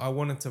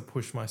wanted to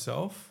push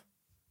myself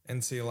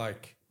and see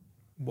like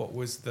what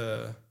was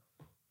my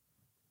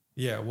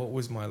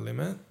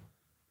limit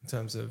in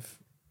terms of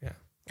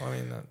I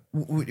mean that.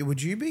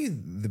 Would you be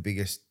the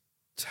biggest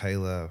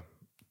tailor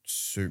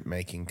suit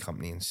making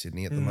company in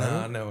Sydney at the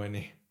moment? No,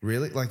 any.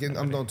 Really? Like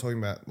I'm not talking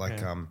about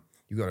like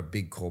you've got a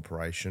big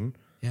corporation.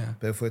 Yeah.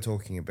 But if we're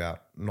talking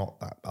about not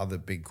that other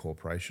big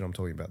corporation, I'm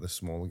talking about the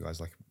smaller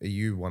guys. Like, are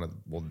you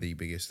the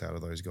biggest out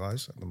of those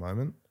guys at the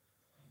moment?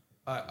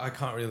 I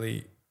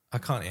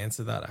can't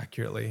answer that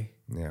accurately.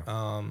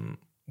 Yeah.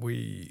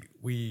 We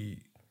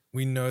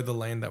know the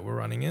lane that we're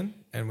running in,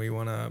 and we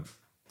want to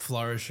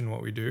flourish in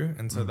what we do,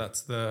 and so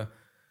that's the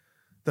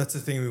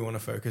thing we want to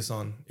focus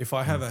on. If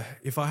I have a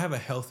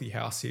healthy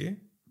house here,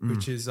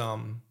 which is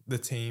the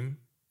team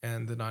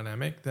and the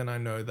dynamic, then I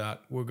know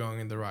that we're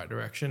going in the right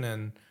direction,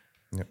 and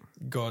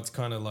God's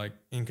kind of like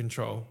in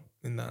control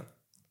in that.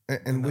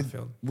 And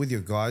with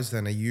your guys,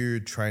 then are you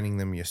training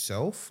them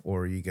yourself,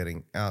 or are you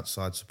getting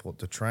outside support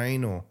to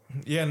train? Or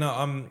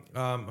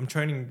I'm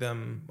training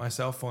them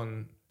myself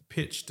on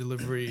pitch,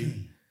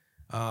 delivery,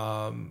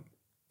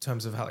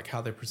 terms of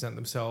how they present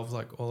themselves,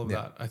 like all of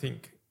that. I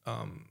think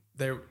I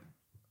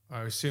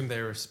assume they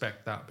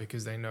respect that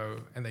because they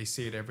know and they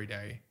see it every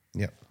day.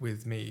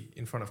 With me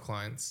in front of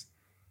clients,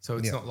 so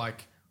it's not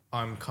like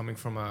I'm coming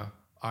from a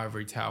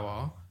ivory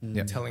tower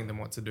telling them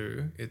what to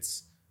do.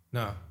 It's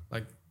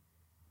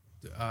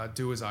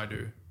do as I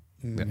do.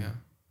 Yeah.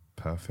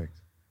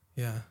 Perfect.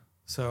 Yeah.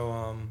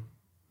 So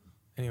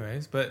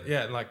anyways, but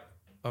yeah, like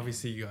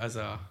obviously you guys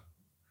are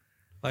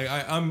Like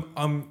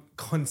I'm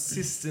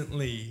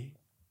consistently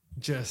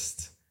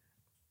just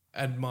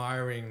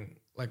admiring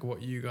like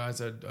what you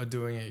guys are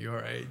doing at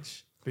your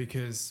age,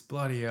 because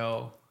bloody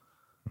hell,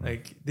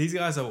 like these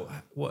guys are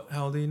what?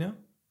 How old are you now?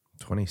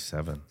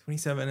 27.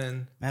 27,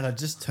 and Man, I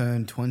just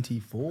turned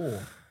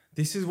 24.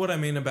 this is what I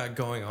mean about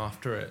going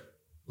after it.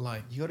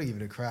 Like, You got to give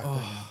it a crack.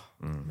 don't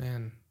you?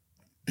 man,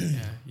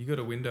 yeah, you got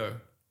a window.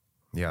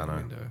 Yeah, I know.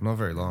 Window. Not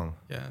very long.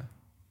 Yeah.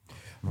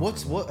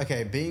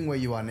 Okay, being where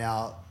you are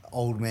now,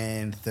 old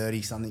man,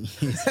 30 something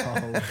years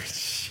old.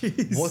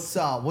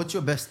 Jeez. What's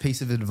your best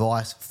piece of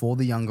advice for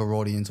the younger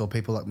audience or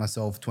people like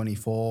myself,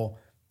 24,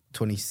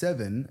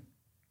 27?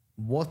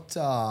 What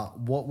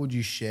would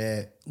you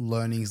share,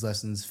 learnings,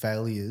 lessons,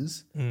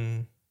 failures,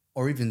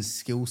 or even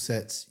skill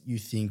sets you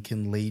think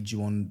can lead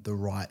you on the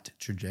right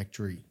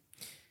trajectory?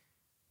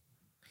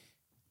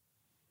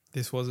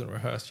 This wasn't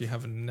rehearsed. You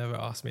haven't never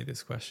asked me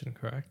this question,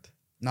 correct?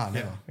 No,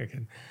 never.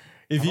 Okay.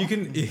 If you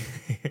can,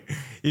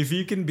 if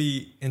you can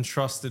be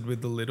entrusted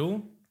with the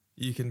little,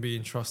 you can be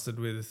entrusted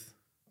with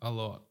a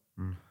lot.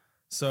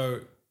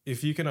 So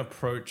if you can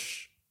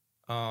approach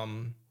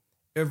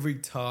every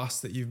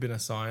task that you've been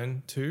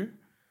assigned to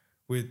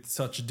with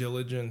such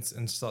diligence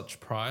and such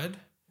pride,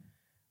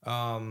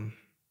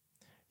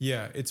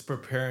 it's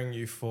preparing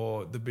you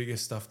for the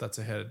biggest stuff that's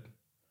ahead.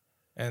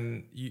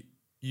 And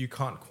you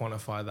can't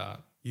quantify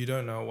that. You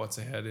don't know what's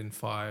ahead in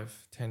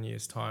 5-10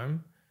 years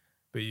time,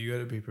 but you got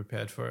to be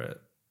prepared for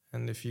it.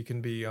 And if you can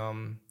be,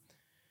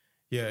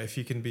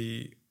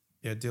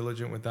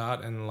 diligent with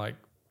that and like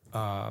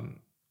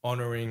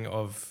honoring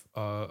of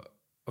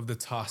the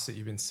tasks that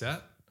you've been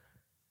set,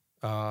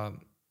 that's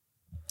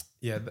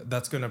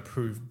going to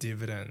prove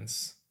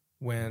dividends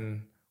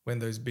when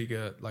those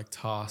bigger like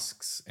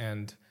tasks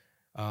and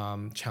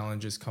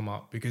challenges come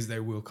up, because they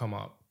will come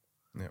up.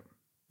 Yeah.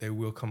 They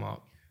will come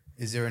up.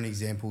 Is there an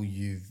example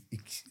you've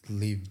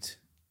lived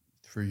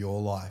through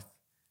your life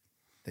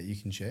that you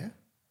can share?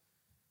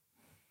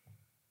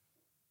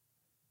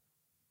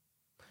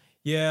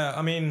 Yeah,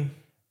 I mean,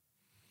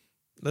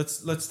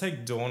 let's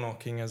take door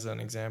knocking as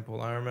an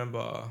example. I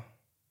remember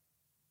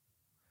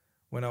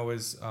when I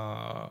was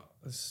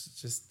let's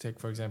just take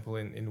for example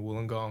in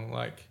Wollongong,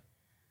 like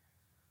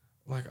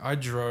I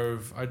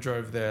drove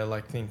there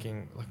like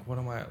thinking like what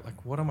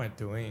am I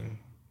doing?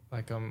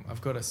 Like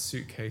I've got a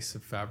suitcase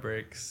of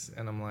fabrics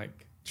and I'm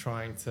like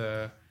trying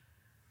to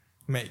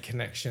make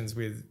connections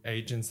with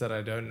agents that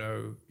I don't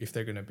know if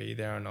they're going to be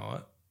there or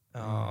not.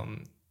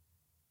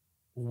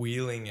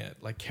 Wheeling it,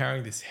 like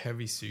carrying this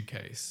heavy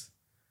suitcase,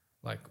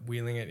 like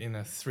wheeling it in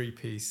a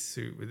 3-piece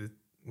suit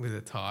with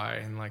a tie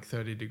in like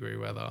 30-degree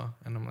weather.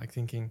 And I'm like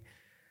thinking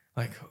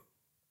like,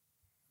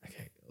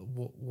 okay,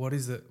 what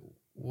is the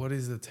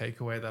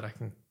takeaway that I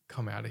can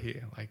come out of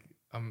here? Like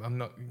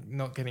I'm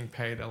not getting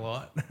paid a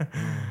lot.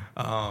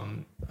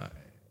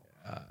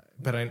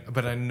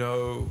 But I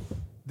know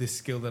this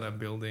skill that I'm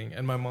building,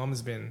 and my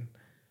mom's been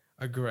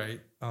a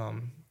great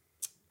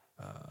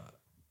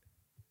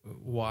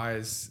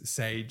wise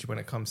sage when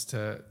it comes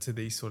to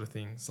these sort of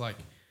things. Like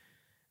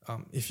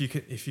if you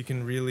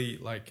can really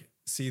like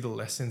see the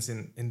lessons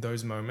in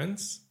those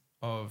moments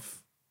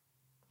of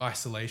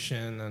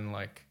isolation, and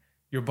like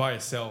you're by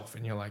yourself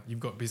and you're like you've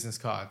got business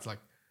cards like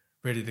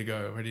ready to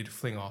go, ready to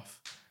fling off.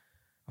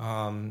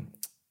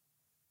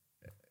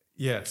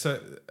 So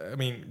I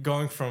mean,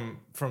 going from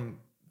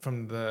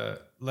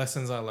the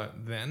lessons I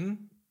learned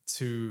then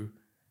to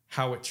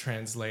how it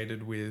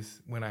translated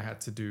with when I had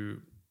to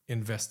do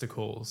investor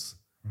calls,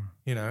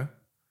 you know,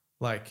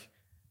 like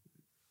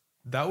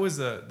that was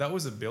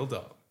a build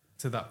up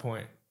to that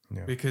point,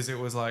 because it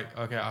was like,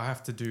 okay, I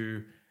have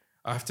to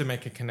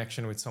make a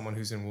connection with someone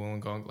who's in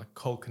Wollongong, like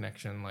cold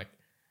connection, like,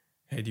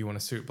 hey, do you want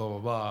a suit, blah, blah,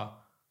 blah.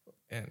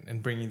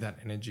 And bringing that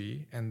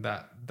energy, and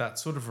that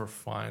sort of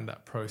refined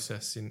that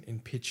process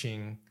in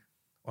pitching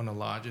on a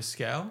larger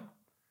scale,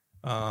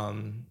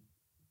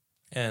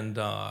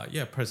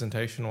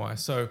 presentation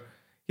wise. So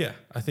yeah,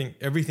 I think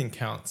everything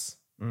counts.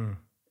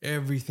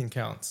 Everything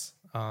counts.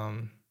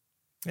 For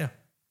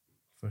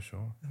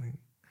sure. I think,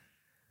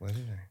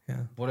 Legendary.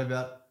 yeah. What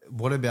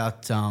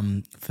about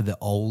for the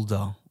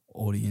older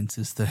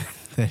audiences,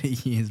 30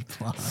 years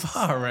plus?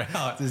 Far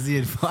out. Does the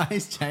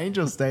advice change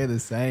or stay the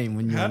same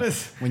when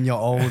you're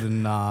old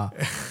and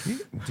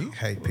Do you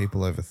hate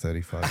people over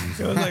 35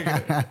 years I old? was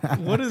like,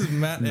 what does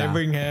Matt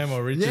Ebringham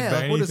or Richard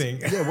Bainey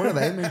think? what are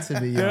they meant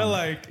to be? They're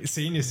like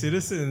senior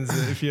citizens.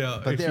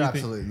 But they're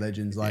absolute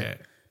legends. Like, Yeah.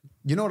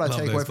 you know what I Love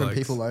take those away from blokes.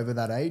 people over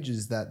that age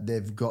is that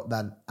they've got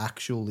that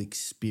actual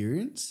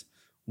experience.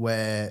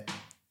 Where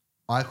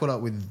I caught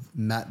up with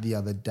Matt the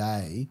other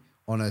day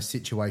on a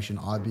situation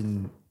I've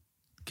been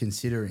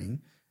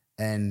considering,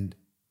 and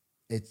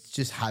it's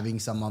just having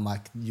someone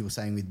like you were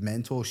saying with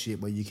mentorship,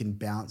 where you can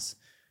bounce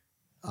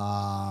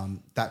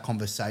that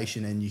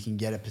conversation and you can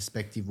get a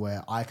perspective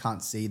where I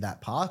can't see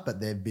that path, but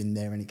they've been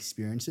there and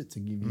experienced it to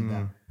give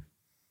you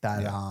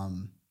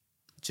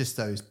just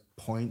those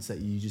points that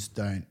you just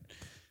don't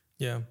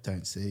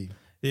see.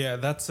 Yeah,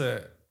 that's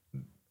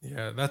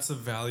Yeah, that's the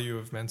value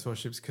of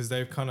mentorships because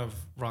they've kind of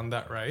run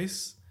that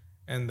race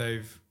and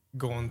they've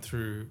gone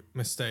through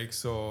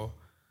mistakes or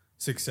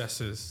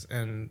successes.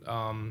 And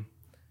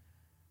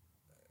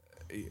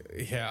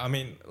yeah, I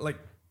mean, like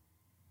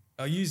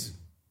I'll use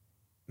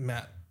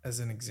Matt as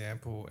an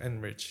example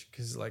and Rich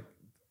because like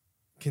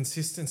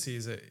consistency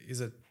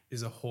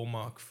is a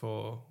hallmark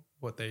for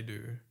what they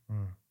do.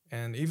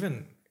 And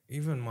even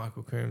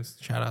Michael Coombs,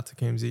 shout out to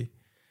Coombsy.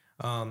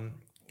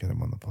 Get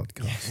him on the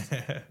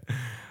podcast.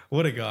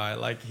 What a guy.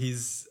 Like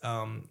he's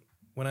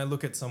when I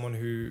look at someone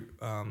who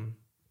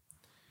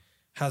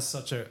has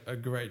such a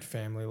great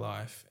family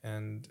life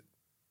and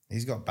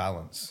He's got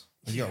balance.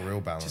 He's got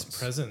real balance. just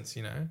presence,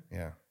 you know.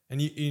 Yeah.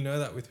 And you know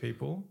that with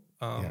people.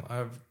 Yeah. I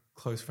have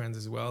close friends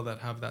as well that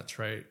have that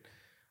trait.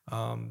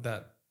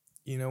 That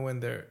you know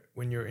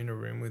when you're in a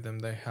room with them,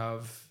 they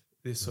have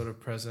this sort of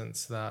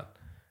presence that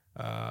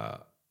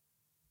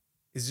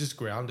is just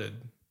grounded,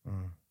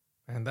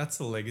 and that's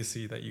the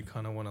legacy that you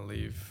kind of want to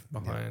leave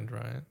behind,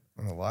 right?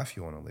 And the life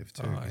you want to live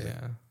too. Oh 'cause it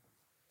yeah,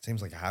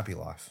 seems like a happy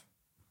life.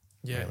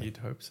 yeah. really. You'd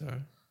hope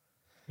so.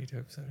 You'd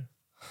hope so.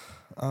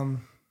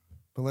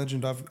 But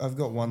Legend, I've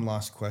got one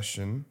last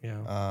question.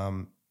 Yeah.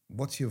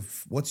 What's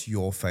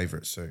your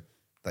favorite suit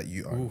that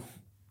you own? Ooh.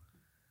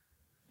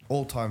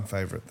 All time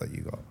favorite that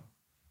you got?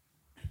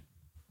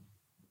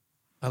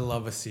 I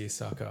love a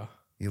seersucker.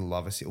 You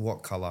love a suit.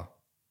 What color?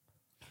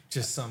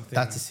 Just something.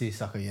 That's a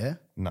seersucker, yeah?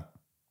 No.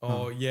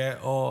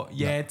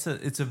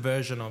 It's a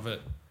version of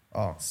it.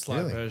 Oh, Slight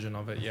really? version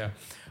of it, yeah.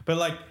 But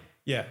like,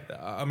 yeah,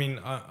 I mean,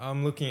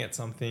 I'm looking at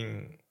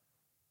something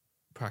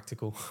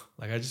practical.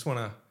 Like, I just want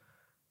to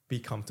be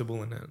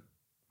comfortable in it.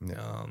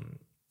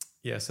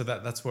 Yeah. So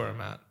that's where I'm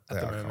at They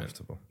the are moment.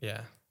 comfortable.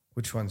 Yeah,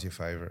 Which one's your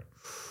favorite?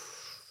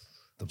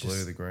 The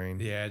blue, the green.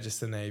 yeah, just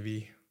the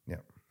navy Yeah.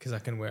 because I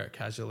can wear it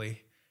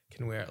casually.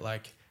 Can wear it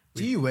like.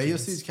 Do with you wear your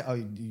jeans.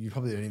 suits? You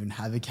probably don't even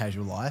have a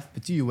casual life,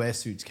 but do you wear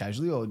suits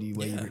casually or do you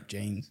wear your ripped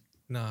jeans?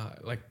 Nah,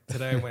 like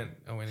today I went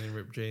in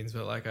ripped jeans,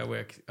 but like I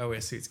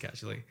wear suits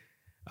casually.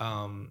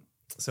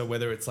 So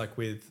whether it's like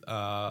with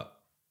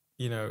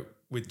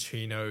with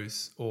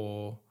chinos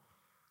or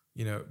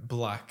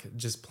black,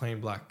 just plain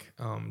black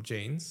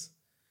jeans.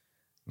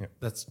 Yeah.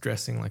 That's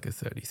dressing like a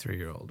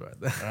 33-year-old right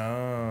there.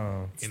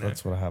 Oh, You know.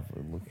 that's what I have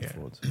looking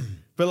forward to.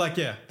 But like,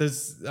 yeah,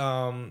 there's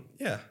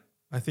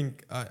I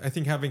think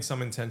having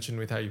some intention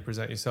with how you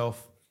present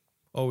yourself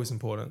always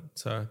important.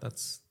 So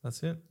that's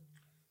it.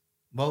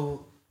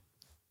 Well,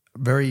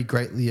 very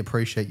greatly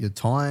appreciate your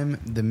time,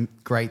 the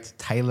great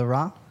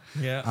tailorer.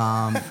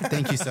 Yeah.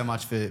 Thank you so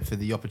much for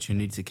the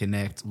opportunity to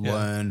connect,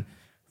 learn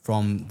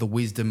from the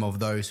wisdom of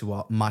those who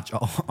are much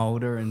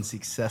older and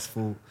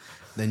successful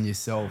than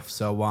yourself.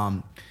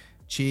 So,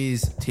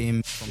 cheers,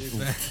 Tim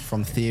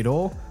from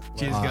Theodore.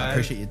 Cheers, guys.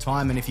 Appreciate your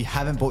time. And if you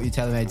haven't bought your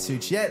tailor-made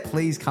suits yet,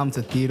 please come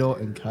to Theodore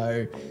 &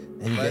 Co.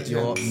 and get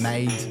your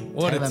made.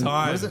 What a time.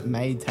 What is it?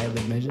 Made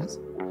tailored measures.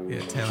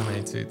 Yeah,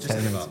 tailor-made suits.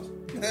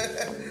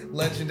 Tailor-made.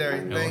 Legendary.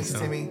 Thanks,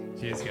 Awesome. Timmy.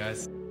 Cheers,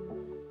 guys.